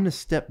 I'm going to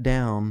step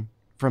down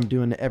from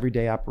doing the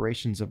everyday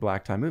operations of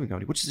Black Tie Moving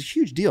Company, which is a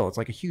huge deal. It's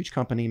like a huge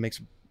company, makes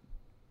a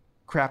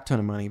crap ton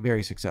of money,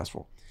 very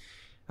successful.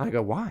 And I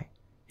go, why?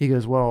 He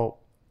goes, well,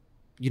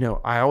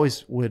 I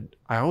always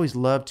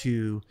loved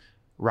to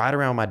ride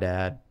around my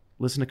dad,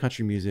 listen to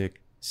country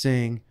music,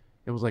 sing.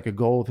 It was like a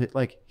goal of it.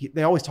 Like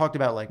they always talked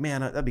about like,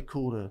 man, that'd be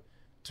cool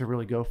to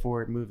really go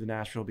for it, move to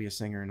Nashville, be a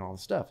singer and all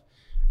this stuff.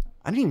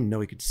 I didn't even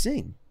know he could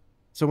sing.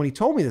 So when he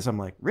told me this, I'm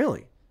like,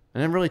 really? I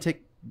didn't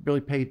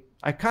really paid.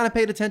 I kind of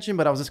paid attention,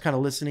 but I was just kind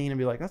of listening and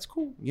be like, that's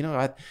cool.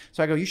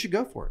 So I go, you should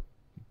go for it.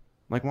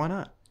 Like, why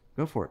not?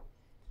 Go for it.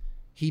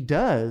 He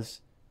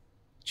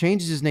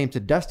changes his name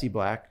to Dusty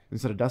Black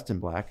instead of Dustin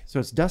Black.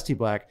 So it's Dusty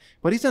Black,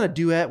 but he's done a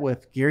duet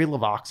with Gary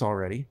LeVox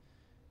already.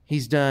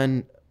 He's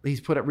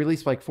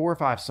released like 4 or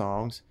 5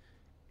 songs,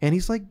 and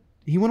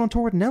he went on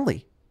tour with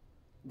Nelly.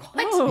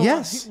 What?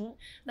 Yes.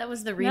 That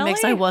was the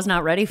remix I was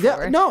not ready for.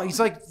 Yeah, no, he's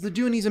like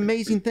doing these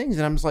amazing things.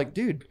 And I'm just like,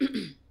 dude,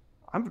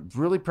 I'm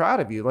really proud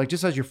of you. Like,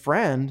 just as your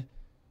friend,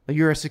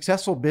 you're a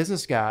successful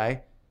business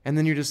guy. And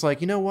then you're just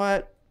like, you know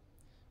what?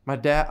 My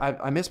dad,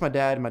 I miss my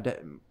dad.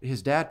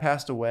 His dad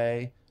passed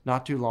away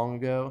not too long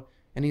ago.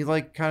 And he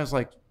kind of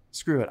like,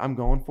 screw it. I'm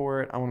going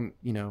for it. I want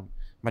to,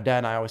 my dad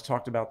and I always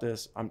talked about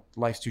this.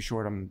 Life's too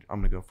short. I'm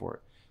going to go for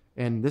it.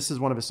 And this is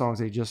one of his songs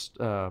that he just,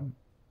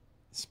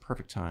 it's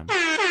perfect time.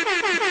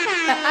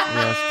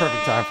 Yeah, it's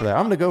perfect time for that.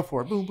 I'm going to go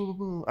for it. Boom, boom,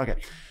 boom. Okay.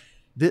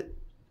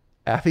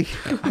 Abby,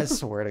 I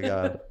swear to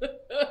God.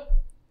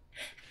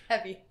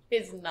 Abby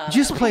is not.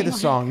 Just play the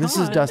song. This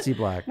is Dusty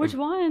Black. Which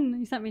one?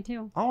 You sent me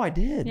 2. Oh, I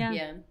did.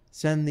 Yeah.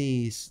 Send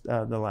the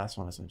last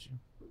one I sent you.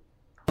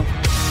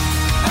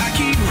 I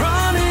keep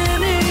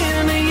running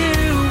into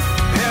you.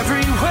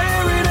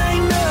 Everywhere it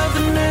ain't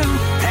nothing new.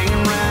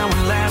 Hanging around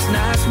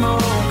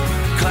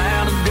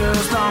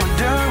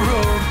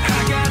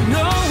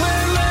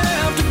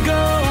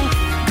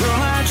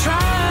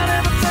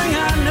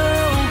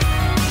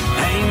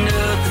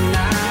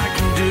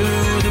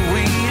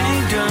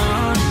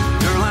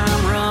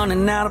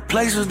dark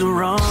places to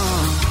run. All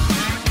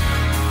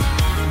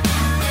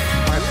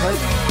right,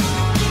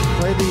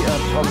 play the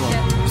other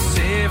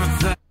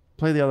one.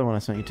 Play the other one I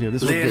sent you to.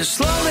 This was Let good. it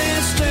slowly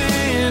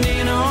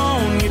standing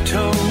on your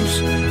toes.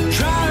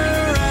 Try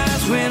to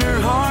rise when her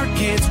heart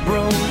gets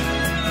broke.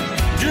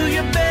 Do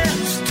your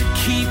best to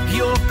keep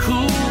your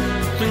cool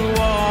through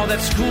all that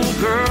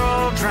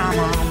schoolgirl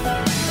drama.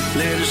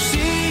 Let her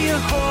see you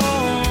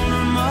hold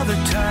her mother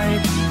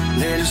tight.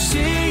 Let her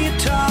see you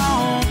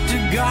talk to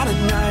God at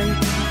night.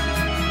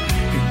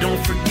 And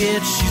don't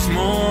forget she's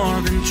more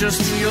than just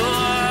your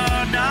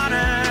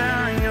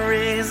daughter. You're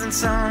raising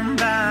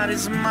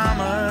somebody's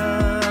mama.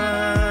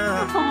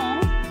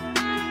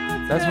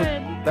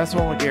 That's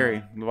one with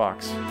Gary in the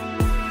box.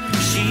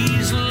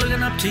 She's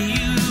looking up to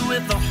you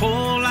with a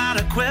whole lot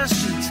of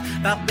questions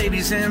about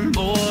babies and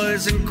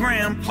boys and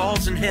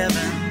grandpas in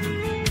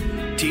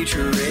heaven. Teach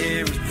her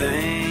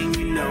everything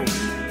you know.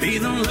 Be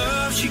the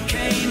love she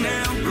can't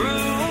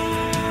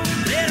outgrow.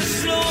 Let her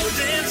slow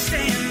down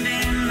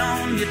standing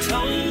on your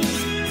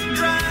toes.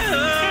 Dry her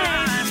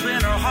eyes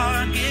when her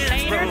heart gets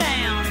Fade her broke.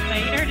 down.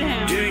 Fade her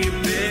down. Do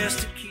your best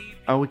to keep.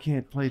 Oh, we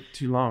can't play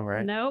too long,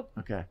 right? Nope.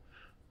 Okay.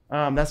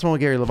 That's one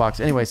with Gary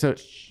LeBox. Anyway, so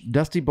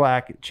Dusty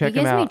Black, check He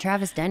him gives me out.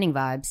 Travis Denning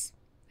vibes.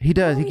 He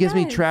does. Oh, he gives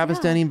me does, Travis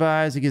yeah. Denning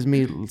vibes. He gives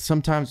me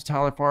sometimes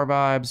Tyler Farr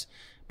vibes.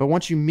 But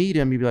once you meet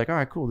him, you'd be like, all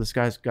right, cool. This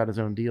guy's got his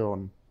own deal,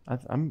 and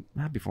I'm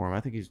happy for him. I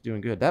think he's doing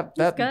good. That's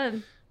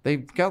good.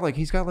 They've got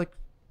he's got like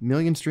 1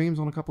 million streams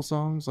on a couple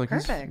songs. Like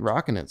Perfect. he's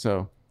rocking it.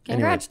 So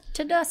Congrats anyway,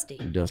 to Dusty.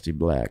 Dusty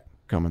Black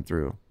coming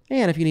through.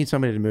 And if you need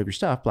somebody to move your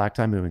stuff, Black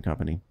Tie Moving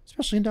Company,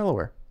 especially in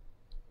Delaware.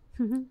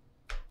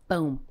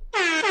 Boom.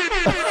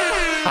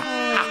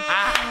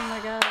 Oh my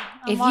god.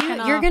 If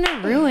you're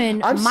gonna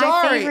ruin I'm my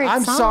sorry. favorite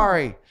I'm song.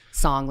 sorry.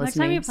 Song Next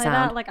listening time you play sound.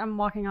 that, like I'm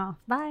walking off.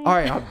 Bye. All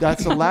right,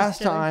 that's the last Just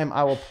kidding. time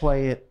I will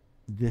play it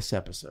this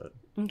episode.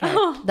 Okay,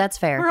 that's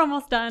fair. We're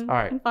almost done. All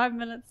right. In 5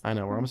 minutes. I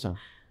know we're almost done.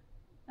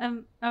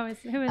 Who is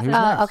Who's it?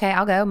 next? Okay,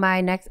 I'll go.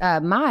 My next,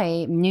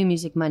 my new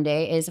music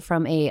Monday is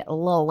from a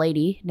little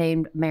lady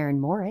named Maren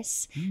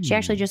Morris. She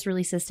actually just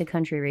released this to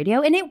country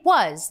radio, and it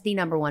was the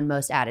 #1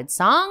 most added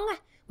song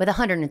with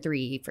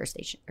 103 first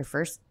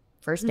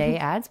day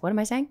ads. What am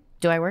I saying?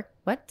 Do I work?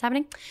 What's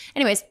happening?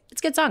 Anyways, it's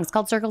a good song. It's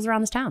called "Circles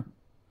Around This Town."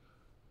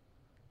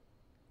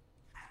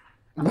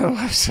 No,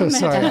 I'm so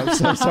sorry. I'm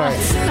so sorry.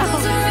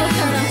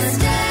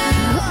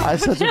 I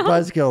was such a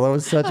buzzkill. That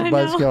was such a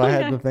buzzkill. I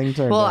had the thing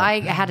turned Well, on. I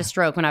had a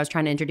stroke when I was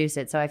trying to introduce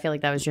it, so I feel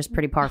like that was just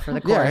pretty par for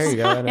the course. Yeah, here you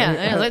go. I know.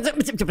 Yeah.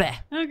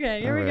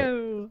 Okay, here we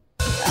go.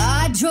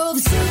 I drove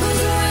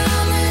circles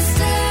around this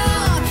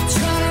town,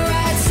 trying to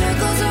ride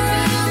circles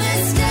around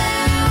this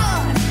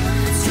town,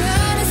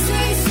 trying to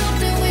say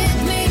something with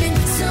meaning,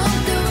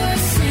 something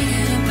worth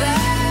singing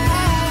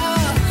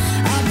about.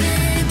 I've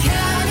been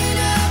counting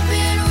up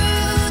and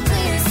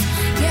ruthless,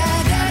 yeah,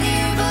 I got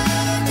here,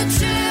 but the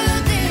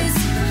truth is,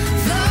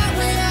 thought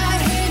when I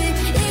hit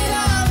it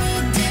all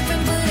looked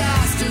different, but I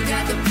still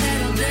got the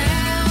pedal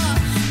down,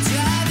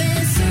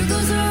 driving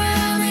circles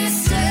around this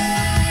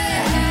town.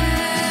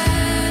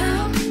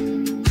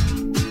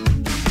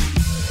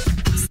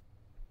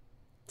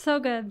 So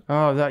good.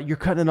 Oh, you're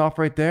cutting it off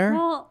right there?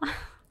 Well,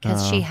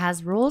 Because she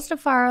has rules to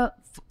follow.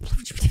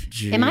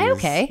 Am I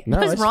okay? No,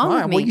 What's it's wrong fine.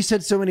 with me? Well, you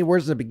said so many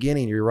words at the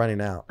beginning, you're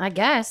running out. I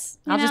guess.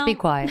 I'll just be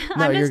quiet.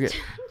 No, I'm you're just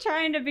good.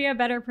 trying to be a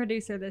better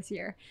producer this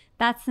year.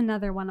 That's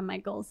another one of my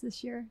goals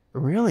this year.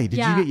 Really? Did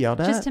you get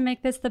yelled at? Just to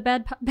make this the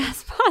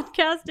best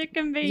podcast it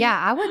can be. Yeah,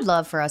 I would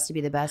love for us to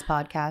be the best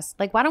podcast.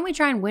 Like, why don't we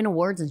try and win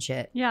awards and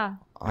shit? Yeah.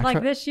 I Like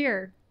try- this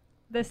year.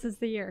 This is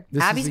the year.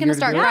 This is Abby's the going year to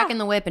start do it? cracking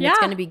the whip, and it's Yeah.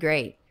 going to be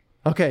great.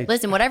 Okay.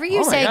 Listen, whatever you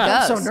Oh my say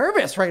God, goes. I'm so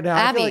nervous right now. I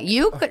Abby, feel like-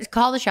 you could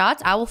call the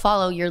shots. I will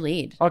follow your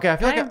lead. Okay, I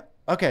feel like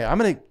I'm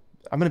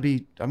gonna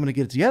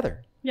get it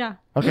together. Yeah.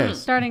 Okay.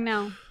 Starting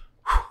now.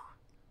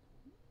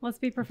 Let's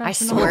be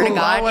professional. swear to God,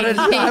 I wanted, if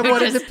you I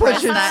wanted to just push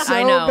press it that, so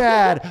I know.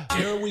 bad.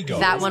 Here we go.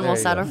 That one There will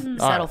you settle go. All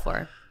settle right.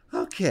 for.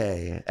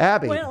 Okay,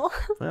 Abby. Will.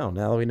 Well,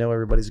 now that we know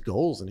everybody's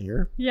goals in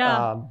here.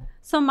 Yeah.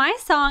 So my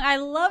song, I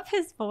love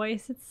his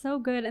voice. It's so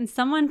good. And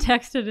someone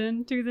texted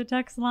in to the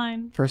text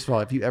line. First of all,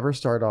 if you ever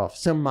start off,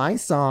 so my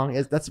song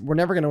is we're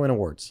never gonna win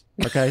awards.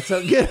 Okay,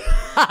 so get.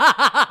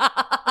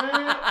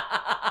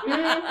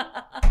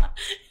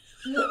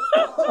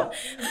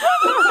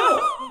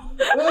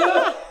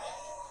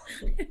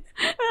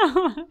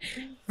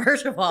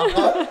 First of all,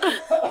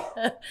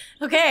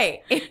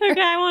 okay.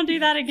 Okay, I won't do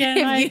that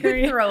again. I If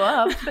agree. you throw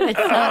up, it's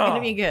not going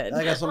to be good.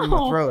 I got something in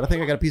my throat. I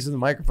think I got a piece of the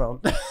microphone.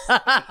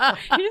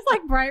 He's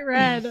like bright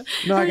red.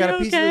 No, I Are got you a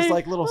piece okay? of this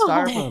like little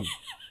styrofoam.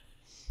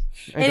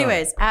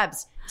 Anyways,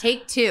 Abs,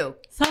 take 2.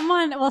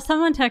 Someone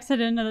texted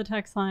into the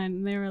text line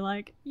and they were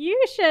like,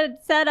 you should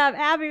set up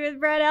Abby with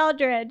Brett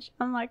Eldridge.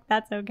 I'm like,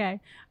 that's okay.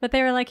 But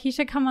they were like, he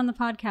should come on the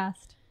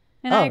podcast.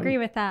 And I agree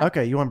with that.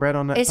 Okay, you want Brett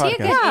on that Is podcast? he a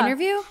good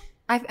interview?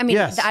 I mean,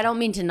 Yes. I don't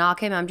mean to knock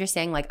him. I'm just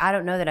saying, like, I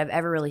don't know that I've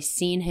ever really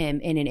seen him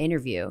in an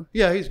interview.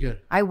 Yeah, he's good.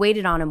 I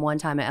waited on him one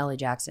time at LA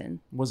Jackson.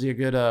 Was he a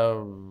good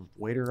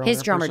waiter? On His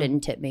that drummer person?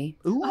 didn't tip me.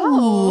 Ooh.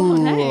 Oh,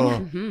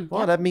 dang. Mhm.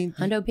 Well, that means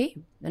Hundo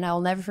P. And I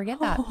will never forget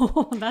that.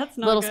 Oh, that's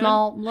not Little good.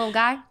 small little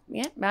guy.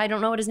 Yeah, I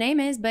don't know what his name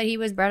is, but he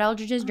was Brett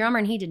Eldridge's drummer,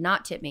 and he did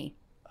not tip me.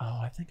 Oh,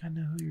 I think I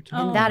know who you're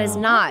talking And that is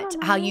about.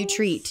 not how you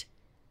treat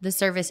the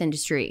service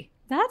industry.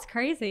 That's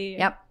crazy.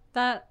 Yep.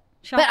 That.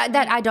 But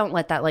I don't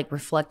let that like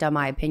reflect on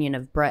my opinion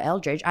of Brett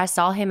Eldridge. I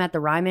saw him at the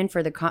Ryman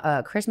for the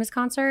Christmas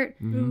concert.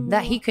 Mhm.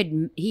 That he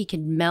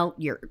could melt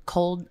your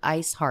cold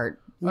ice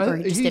heart. Or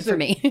he just He's did for a-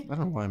 me. I don't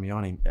know why I'm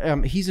yawning.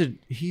 He's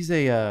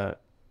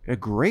a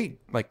great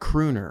like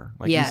crooner.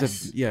 Like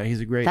Yes. he's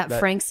a great that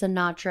Frank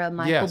Sinatra,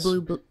 Michael Yes.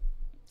 Bublé.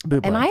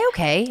 Bublé. Am I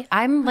okay?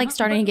 I'm like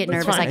starting to get It's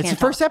nervous. fine. I can't. It's the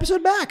first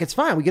episode back. It's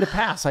fine. We get a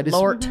pass. I just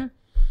Lord.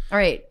 All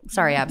right.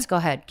 Sorry, Abs. Go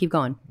ahead. Keep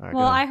going. All right,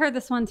 Well, go ahead. I heard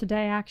this one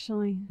today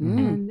actually,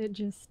 and it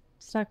just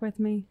stuck with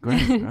me.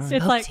 Great. All right.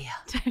 It's like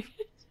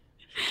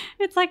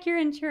it's like you're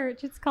in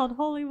church. It's called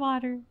Holy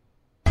Water.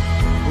 Oh.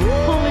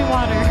 Holy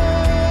Water.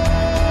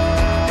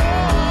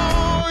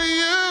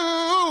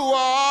 You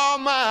are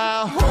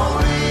my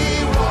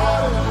holy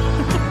water.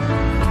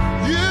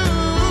 You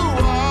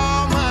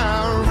are my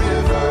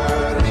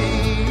river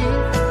deep.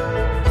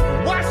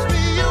 Wash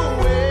me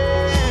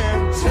away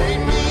and take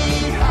me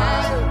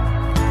higher.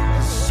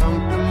 There's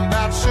something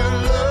about your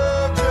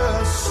love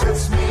just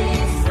sets me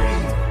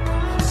free.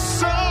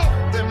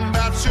 Something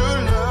about your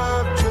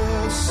love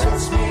just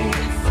sets me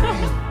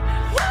free.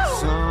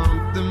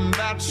 Something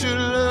about your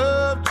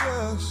love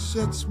just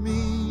sets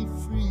me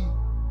free.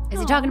 Is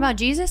he talking about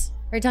Jesus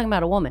or are you talking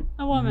about a woman?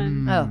 A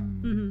woman. Oh.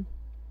 Mm-hmm.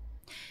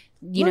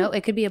 You know,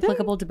 it could be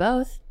applicable to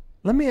both.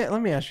 Let me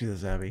ask you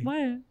this, Abby.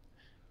 What?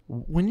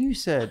 When you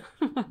said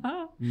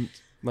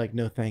like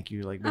no thank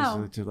you, like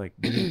basically Oh. to like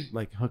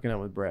like hooking up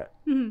with Brett,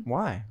 Mhm.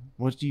 why?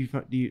 What do you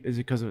is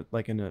it because of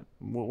like in a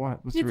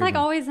what? What's the It's like reason?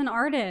 always an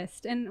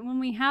artist, and when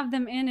we have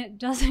them in, it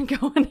doesn't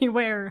go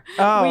anywhere.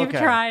 Oh, We've okay.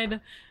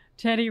 tried.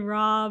 Teddy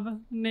Robb,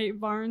 Nate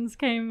Barnes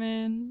came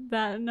in.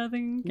 That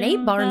nothing. came Nate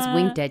of Barnes that.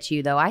 winked at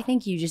you, though. I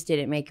think you just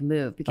didn't make a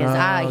move because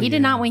Oh, he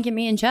did not wink at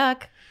me and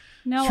Chuck.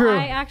 No, True.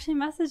 I actually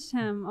messaged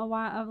him a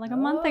while, like a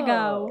month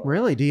ago.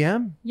 Really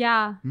DM?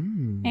 Yeah.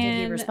 Mm. Did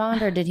he And-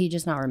 respond or did he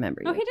just not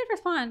remember you? Oh, he did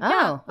respond.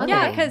 Oh, yeah,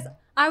 yeah, okay. because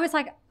I was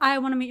like, I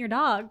want to meet your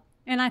dog,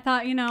 and I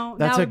thought, That's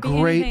that a would be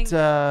great.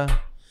 anything.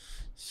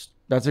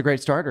 That's a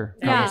great starter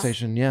Yeah.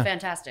 conversation. Yeah.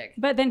 Fantastic.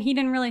 But then he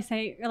didn't really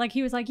say, like,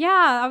 he was like,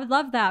 yeah, I would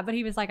love that. But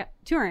he was like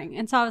touring.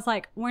 And so I was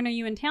like, when are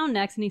you in town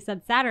next? And he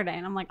said Saturday.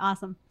 And I'm like,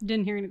 awesome.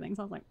 Didn't hear anything.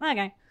 So I was like,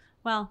 okay,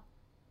 well.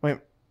 Wait,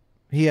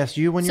 he asked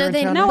you when you So were in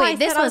then, town? No, wait, I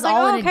this said- I was was like,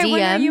 all oh, in a okay,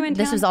 when are you in DM.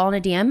 This town? was all in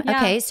a DM. Yeah.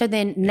 Okay, so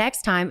then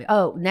next time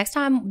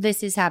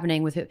this is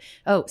happening with who?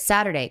 Oh,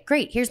 Saturday.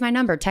 Great. Here's my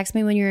number. Text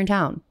me when you're in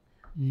town.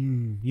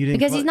 You didn't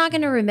Because he's not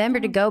going to remember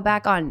to go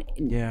back on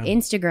Yeah.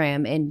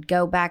 Instagram and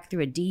go back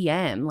through a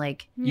DM.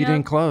 Like You Yep.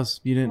 didn't close.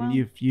 You didn't.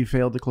 Well. You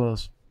failed to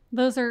close.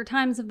 Those are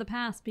times of the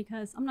past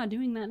because I'm not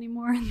doing that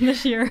anymore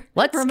this year.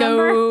 Let's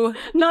Remember? go.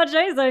 Not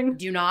chasing.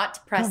 Do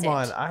not press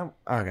Come it. on.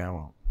 I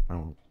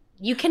won't.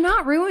 You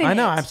cannot ruin it. I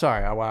know. I'm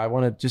sorry. I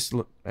wanted just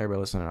everybody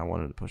listening. I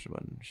wanted to push a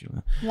button.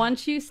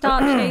 Once you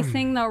stop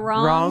chasing the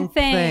wrong, Wrong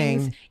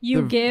things, thing,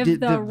 you the- give the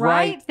the,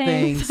 right right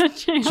things a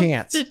things chance,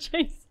 chance. to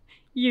chase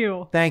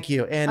you. Thank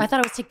you. And I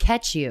thought it was to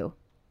catch you.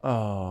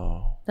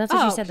 oh, That's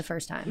what Oh. you said the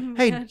first time.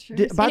 hey, Catch you.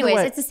 by Anyways, the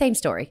way, it's the same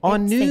story.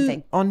 on It's the same new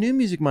thing. on New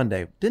Music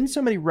Monday, didn't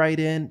somebody write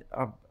in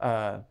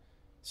a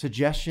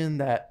suggestion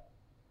that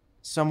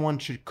someone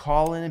should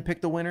call in and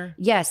pick the winner?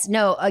 Yes,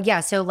 no,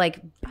 yeah. So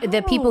like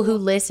the people who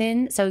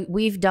listen, so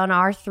we've done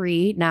our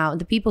 3 now.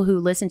 The people who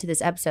listen to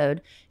this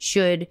episode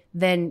should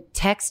then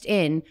text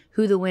in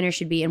who the winner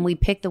should be, and we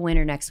pick the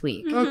winner next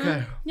week.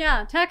 Okay.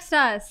 Yeah, text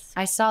us.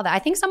 I saw that. I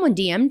think someone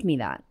DM'd me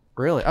that.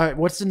 Really? All right.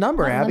 What's the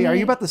number, Let Abby? Are me-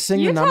 you about to sing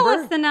You the tell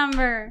number? us the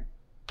number.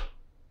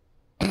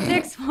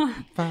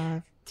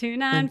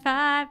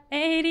 61295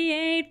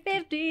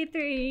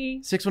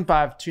 8853.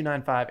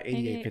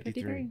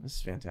 615-295-8853. This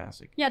is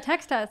fantastic. Yeah,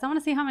 text us. I want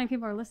to see how many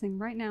people are listening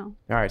right now.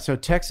 All right. So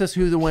text us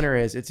who the winner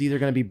is. It's either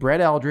going to be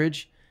Brett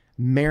Eldridge,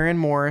 Maren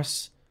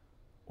Morris,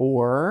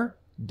 or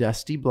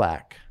Dusty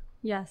Black.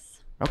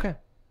 Yes. Okay.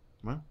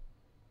 Well,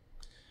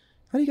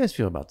 how do you guys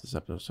feel about this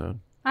episode?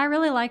 I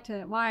really liked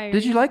it. Why?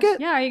 Did you like it?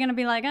 Yeah. Are you going to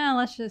be like,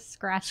 let's just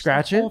scratch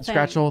Scratch the it? whole thing?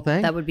 Scratch the whole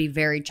thing? That would be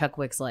very Chuck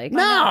Wicks like.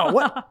 No.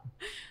 What?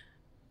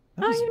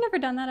 Oh, you've never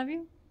done that, have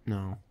you?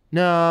 No.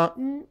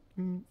 No.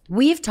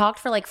 We've talked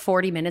for like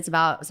 40 minutes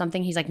about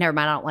something. He's like, never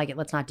mind, I don't like it.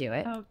 Let's not do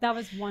it. Oh, that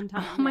was one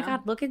time. Oh my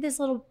God, look at this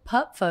little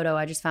pup photo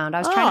I just found. I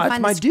was Oh, trying to it's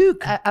find my the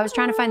Duke. I was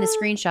trying to find the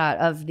screenshot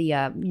of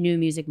the New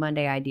Music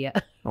Monday idea.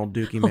 Old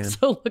Dookie man.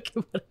 Also, look at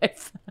what I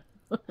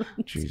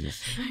found.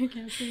 Jesus. I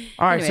can't see.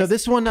 All right, so Anyways.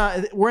 this one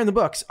we're in the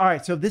books. All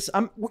right, so this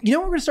you know what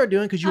we're going to start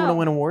doing because you want to Oh.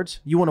 win awards.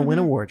 You want to win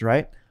awards,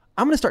 right?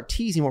 I'm going to start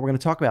teasing what we're going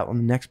to talk about on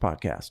the next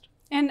podcast.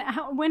 And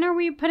when are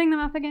we putting them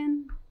up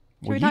again?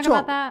 Should Well, we you talk told-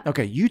 about that?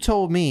 Okay, you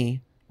told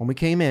me when we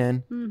came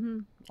in, Mm-hmm.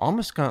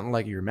 almost kind of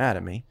like you were mad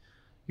at me.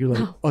 You're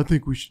like, I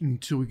think we should,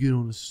 until we get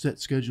on a set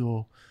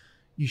schedule,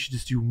 you should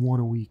just do 1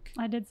 a week.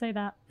 I did say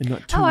that. And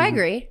not 2 Oh, a I week.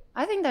 agree.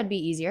 I think that'd be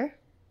easier.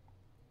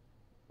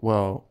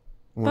 Well,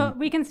 But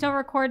we can still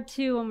record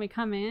 2 when we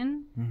come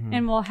in, Mhm.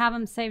 and we'll have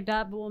them saved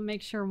up, but we'll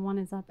make sure 1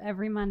 is up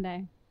every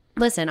Monday.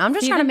 Listen, I'm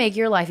just Steven? trying to make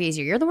your life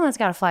easier. You're the one that's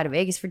got to fly to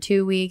Vegas for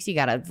 2 weeks. You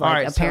got to All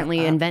right, so,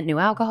 apparently invent new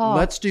alcohol.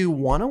 let's do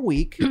 1 a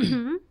week.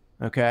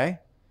 Okay.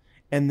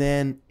 And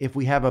then if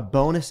we have a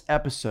bonus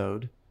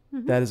episode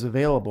Mhm. that is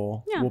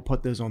available, Yeah. we'll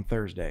put those on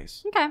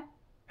Thursdays. Okay.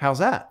 How's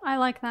that? I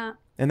like that.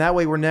 And that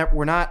way we're not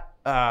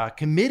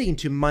committing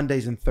to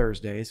Mondays and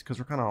Thursdays because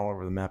we're kind of all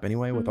over the map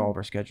anyway with Mhm. all of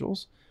our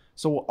schedules.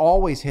 So we'll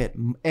always hit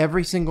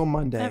every single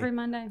Monday. Every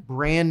Monday.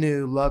 Brand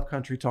new Love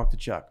Country Talk to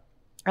Chuck.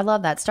 I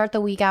love that. Start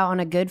the week out on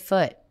a good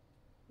foot.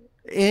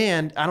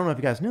 And I don't know if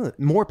you guys knew it,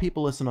 more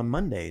people listen on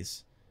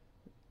Mondays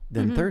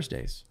than Mhm.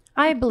 Thursdays.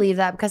 I believe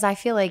that because I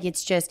feel like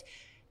it's just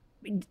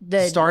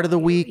the Start of the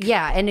week.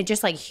 Yeah, and it's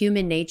just like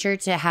human nature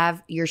to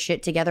have your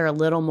shit together a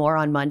little more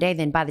on Monday.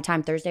 Then by the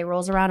time Thursday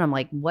rolls around, I'm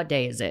like, what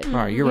day is it? All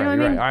right, you're You know right. what I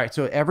You're mean? right. All right.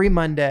 So every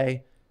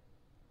Monday,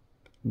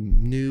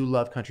 new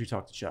Love Country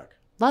Talk to Chuck.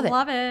 Love it.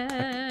 Love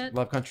it.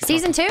 Love Country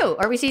Season Talk 2.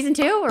 Are we season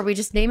 2? Or are we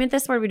just naming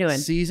this? What are we doing?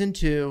 Season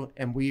 2,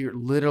 and we are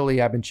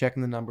literally, I've been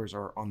checking the numbers,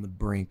 are on the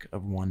brink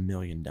of 1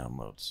 million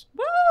downloads.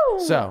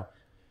 Woo! So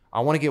I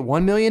want to get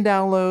 1 million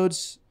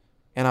downloads,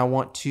 and I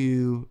want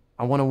to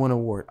win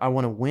award. I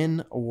want to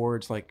win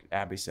awards like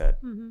Abby said.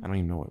 Mhm. I don't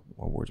even know what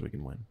awards we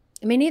can win.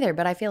 Me neither,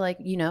 but I feel like,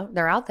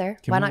 they're out there.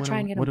 Can Why we not win try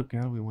and get them?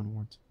 How do we win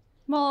awards?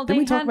 Well, Didn't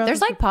they we talk had, about There's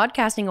this like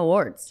podcasting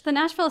awards. the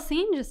Nashville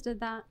scene just did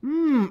that.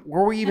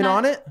 Were we even And I-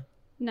 on it?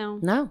 No.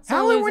 No.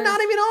 How are we not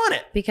even on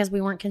it? Because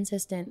we weren't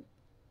consistent.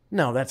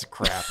 No, that's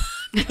crap.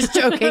 Just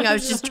joking. I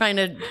was just trying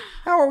to.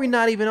 How are we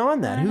not even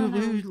on that? I Who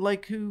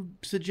don't who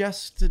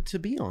suggests to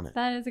be on it?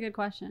 That is a good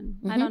question.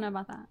 I Mhm. don't know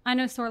about that. I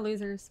know Sore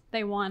Losers.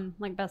 They won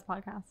like best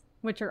podcast,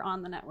 which are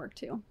on the network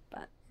too.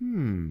 But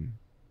Maybe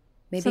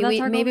So that's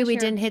our goal maybe this we year.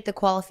 didn't hit the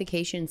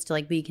qualifications to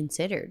like be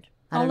considered.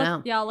 I don't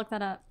know. Yeah, I'll look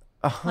that up.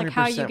 100%. Like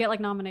how you get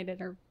like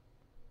nominated or.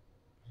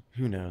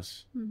 Who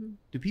knows? Mhm.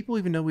 Do people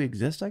even know we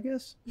exist? I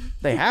guess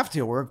they have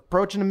to. We're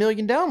approaching 1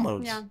 million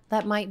downloads. Yeah.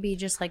 That might be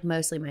just like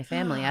mostly my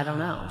family. I don't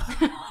know.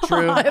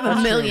 True. I have That's a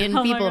true. million Oh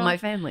my people in God. my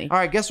family. All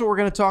right, guess what we're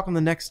going to talk on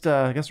the next.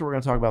 Guess what we're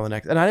going to talk about on the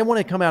next. And I didn't want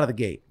to come out of the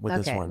gate with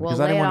this Okay, one well,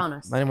 because I lay didn't it want. on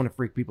us. I didn't want to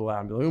freak people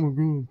out and be like, "Oh my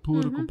god,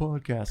 political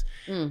podcast."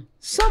 Mm.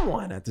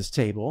 Someone at this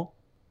table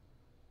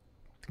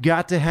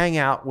got to hang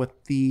out with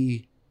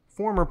the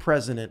former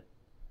president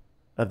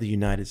of the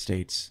United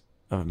States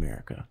of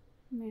America.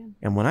 Man.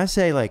 And when I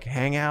say like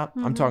hang out,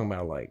 I'm Mhm. talking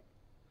about like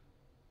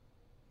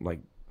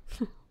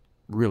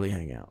really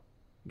hang out.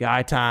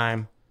 Guy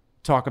time,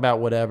 talk about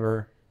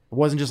whatever. It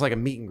wasn't just like a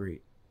meet and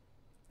greet.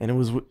 And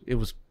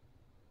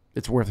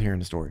it's worth hearing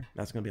the story.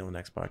 That's going to be on the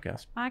next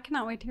podcast. I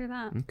cannot wait to hear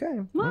that. Okay.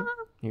 Well,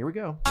 here we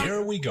go.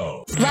 Here we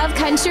go. Love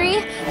Country,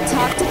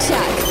 Talk to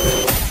Chuck.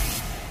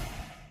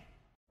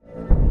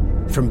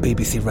 From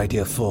BBC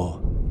Radio 4,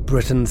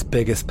 Britain's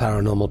biggest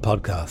paranormal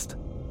podcast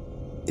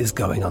is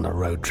going on a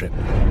road trip.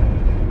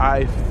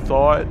 I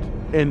thought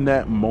in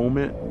that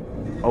moment,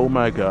 oh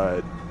my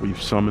God,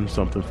 we've summoned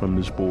something from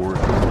this board.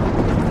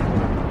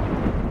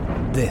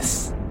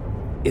 This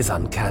is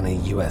Uncanny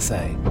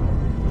USA.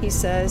 He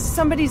says,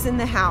 somebody's in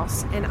the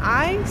house, and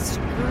I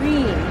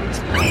screamed.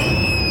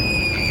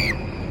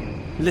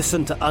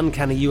 Listen to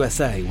Uncanny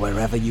USA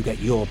wherever you get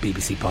your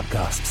BBC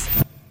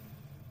podcasts,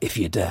 if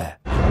you dare.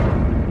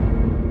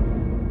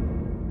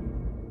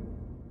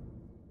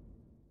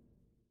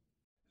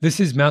 This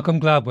is Malcolm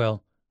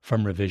Gladwell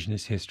from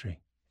Revisionist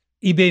History.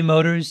 eBay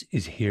Motors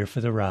is here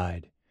for the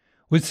ride.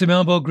 With some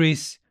elbow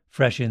grease,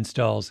 fresh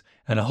installs,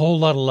 and a whole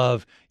lot of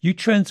love, you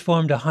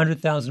transformed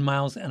 100,000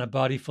 miles and a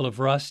body full of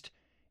rust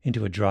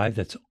into a drive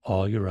that's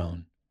all your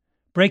own.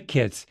 Brake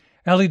kits,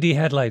 LED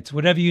headlights,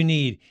 whatever you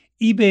need,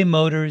 eBay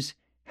Motors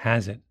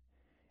has it.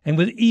 And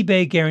with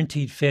eBay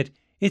Guaranteed Fit,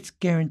 it's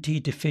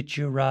guaranteed to fit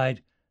your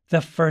ride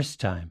the first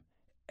time,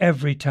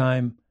 every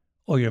time,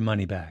 or your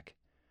money back.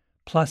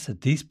 Plus,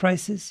 at these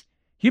prices,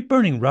 you're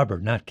burning rubber,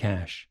 not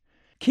cash.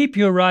 Keep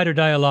your ride or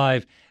die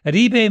alive at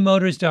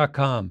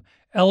ebaymotors.com.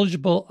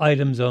 Eligible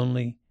items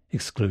only.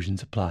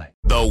 Exclusions apply.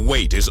 The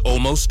wait is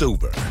almost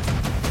over.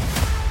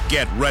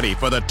 Get ready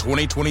for the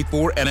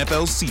 2024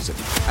 NFL season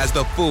as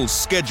the full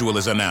schedule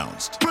is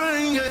announced.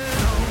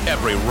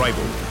 Every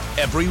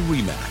rivalry, every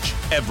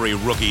rematch, every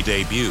rookie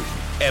debut,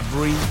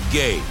 every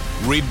game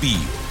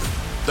revealed.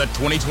 The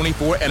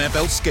 2024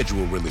 NFL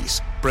schedule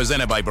release,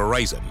 presented by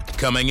Verizon,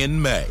 coming in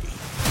May.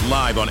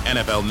 Live on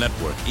NFL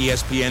Network,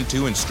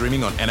 ESPN2, and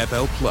streaming on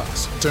NFL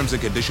Plus. Terms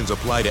and conditions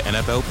apply to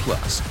NFL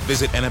Plus.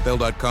 Visit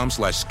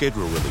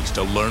NFL.com/schedule release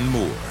to learn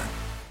more.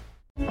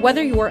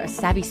 Whether you're a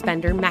savvy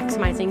spender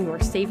maximizing your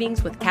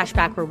savings with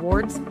cashback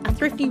rewards, a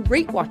thrifty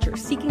rate watcher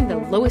seeking the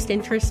lowest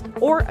interest,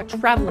 or a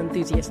travel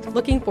enthusiast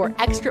looking for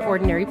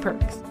extraordinary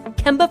perks,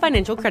 Kemba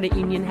Financial Credit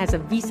Union has a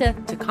visa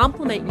to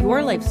complement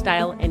your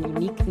lifestyle and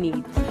unique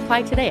needs.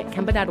 Apply today at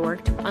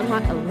Kemba.org to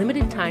unlock a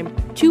limited-time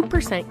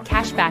 2%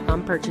 cash back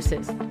on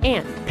purchases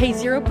and pay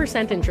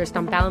 0% interest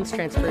on balance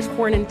transfers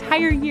for an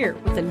entire year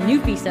with a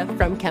new visa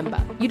from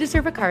Kemba. You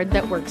deserve a card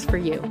that works for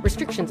you.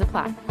 Restrictions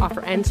apply.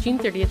 Offer ends June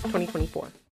 30th, 2024.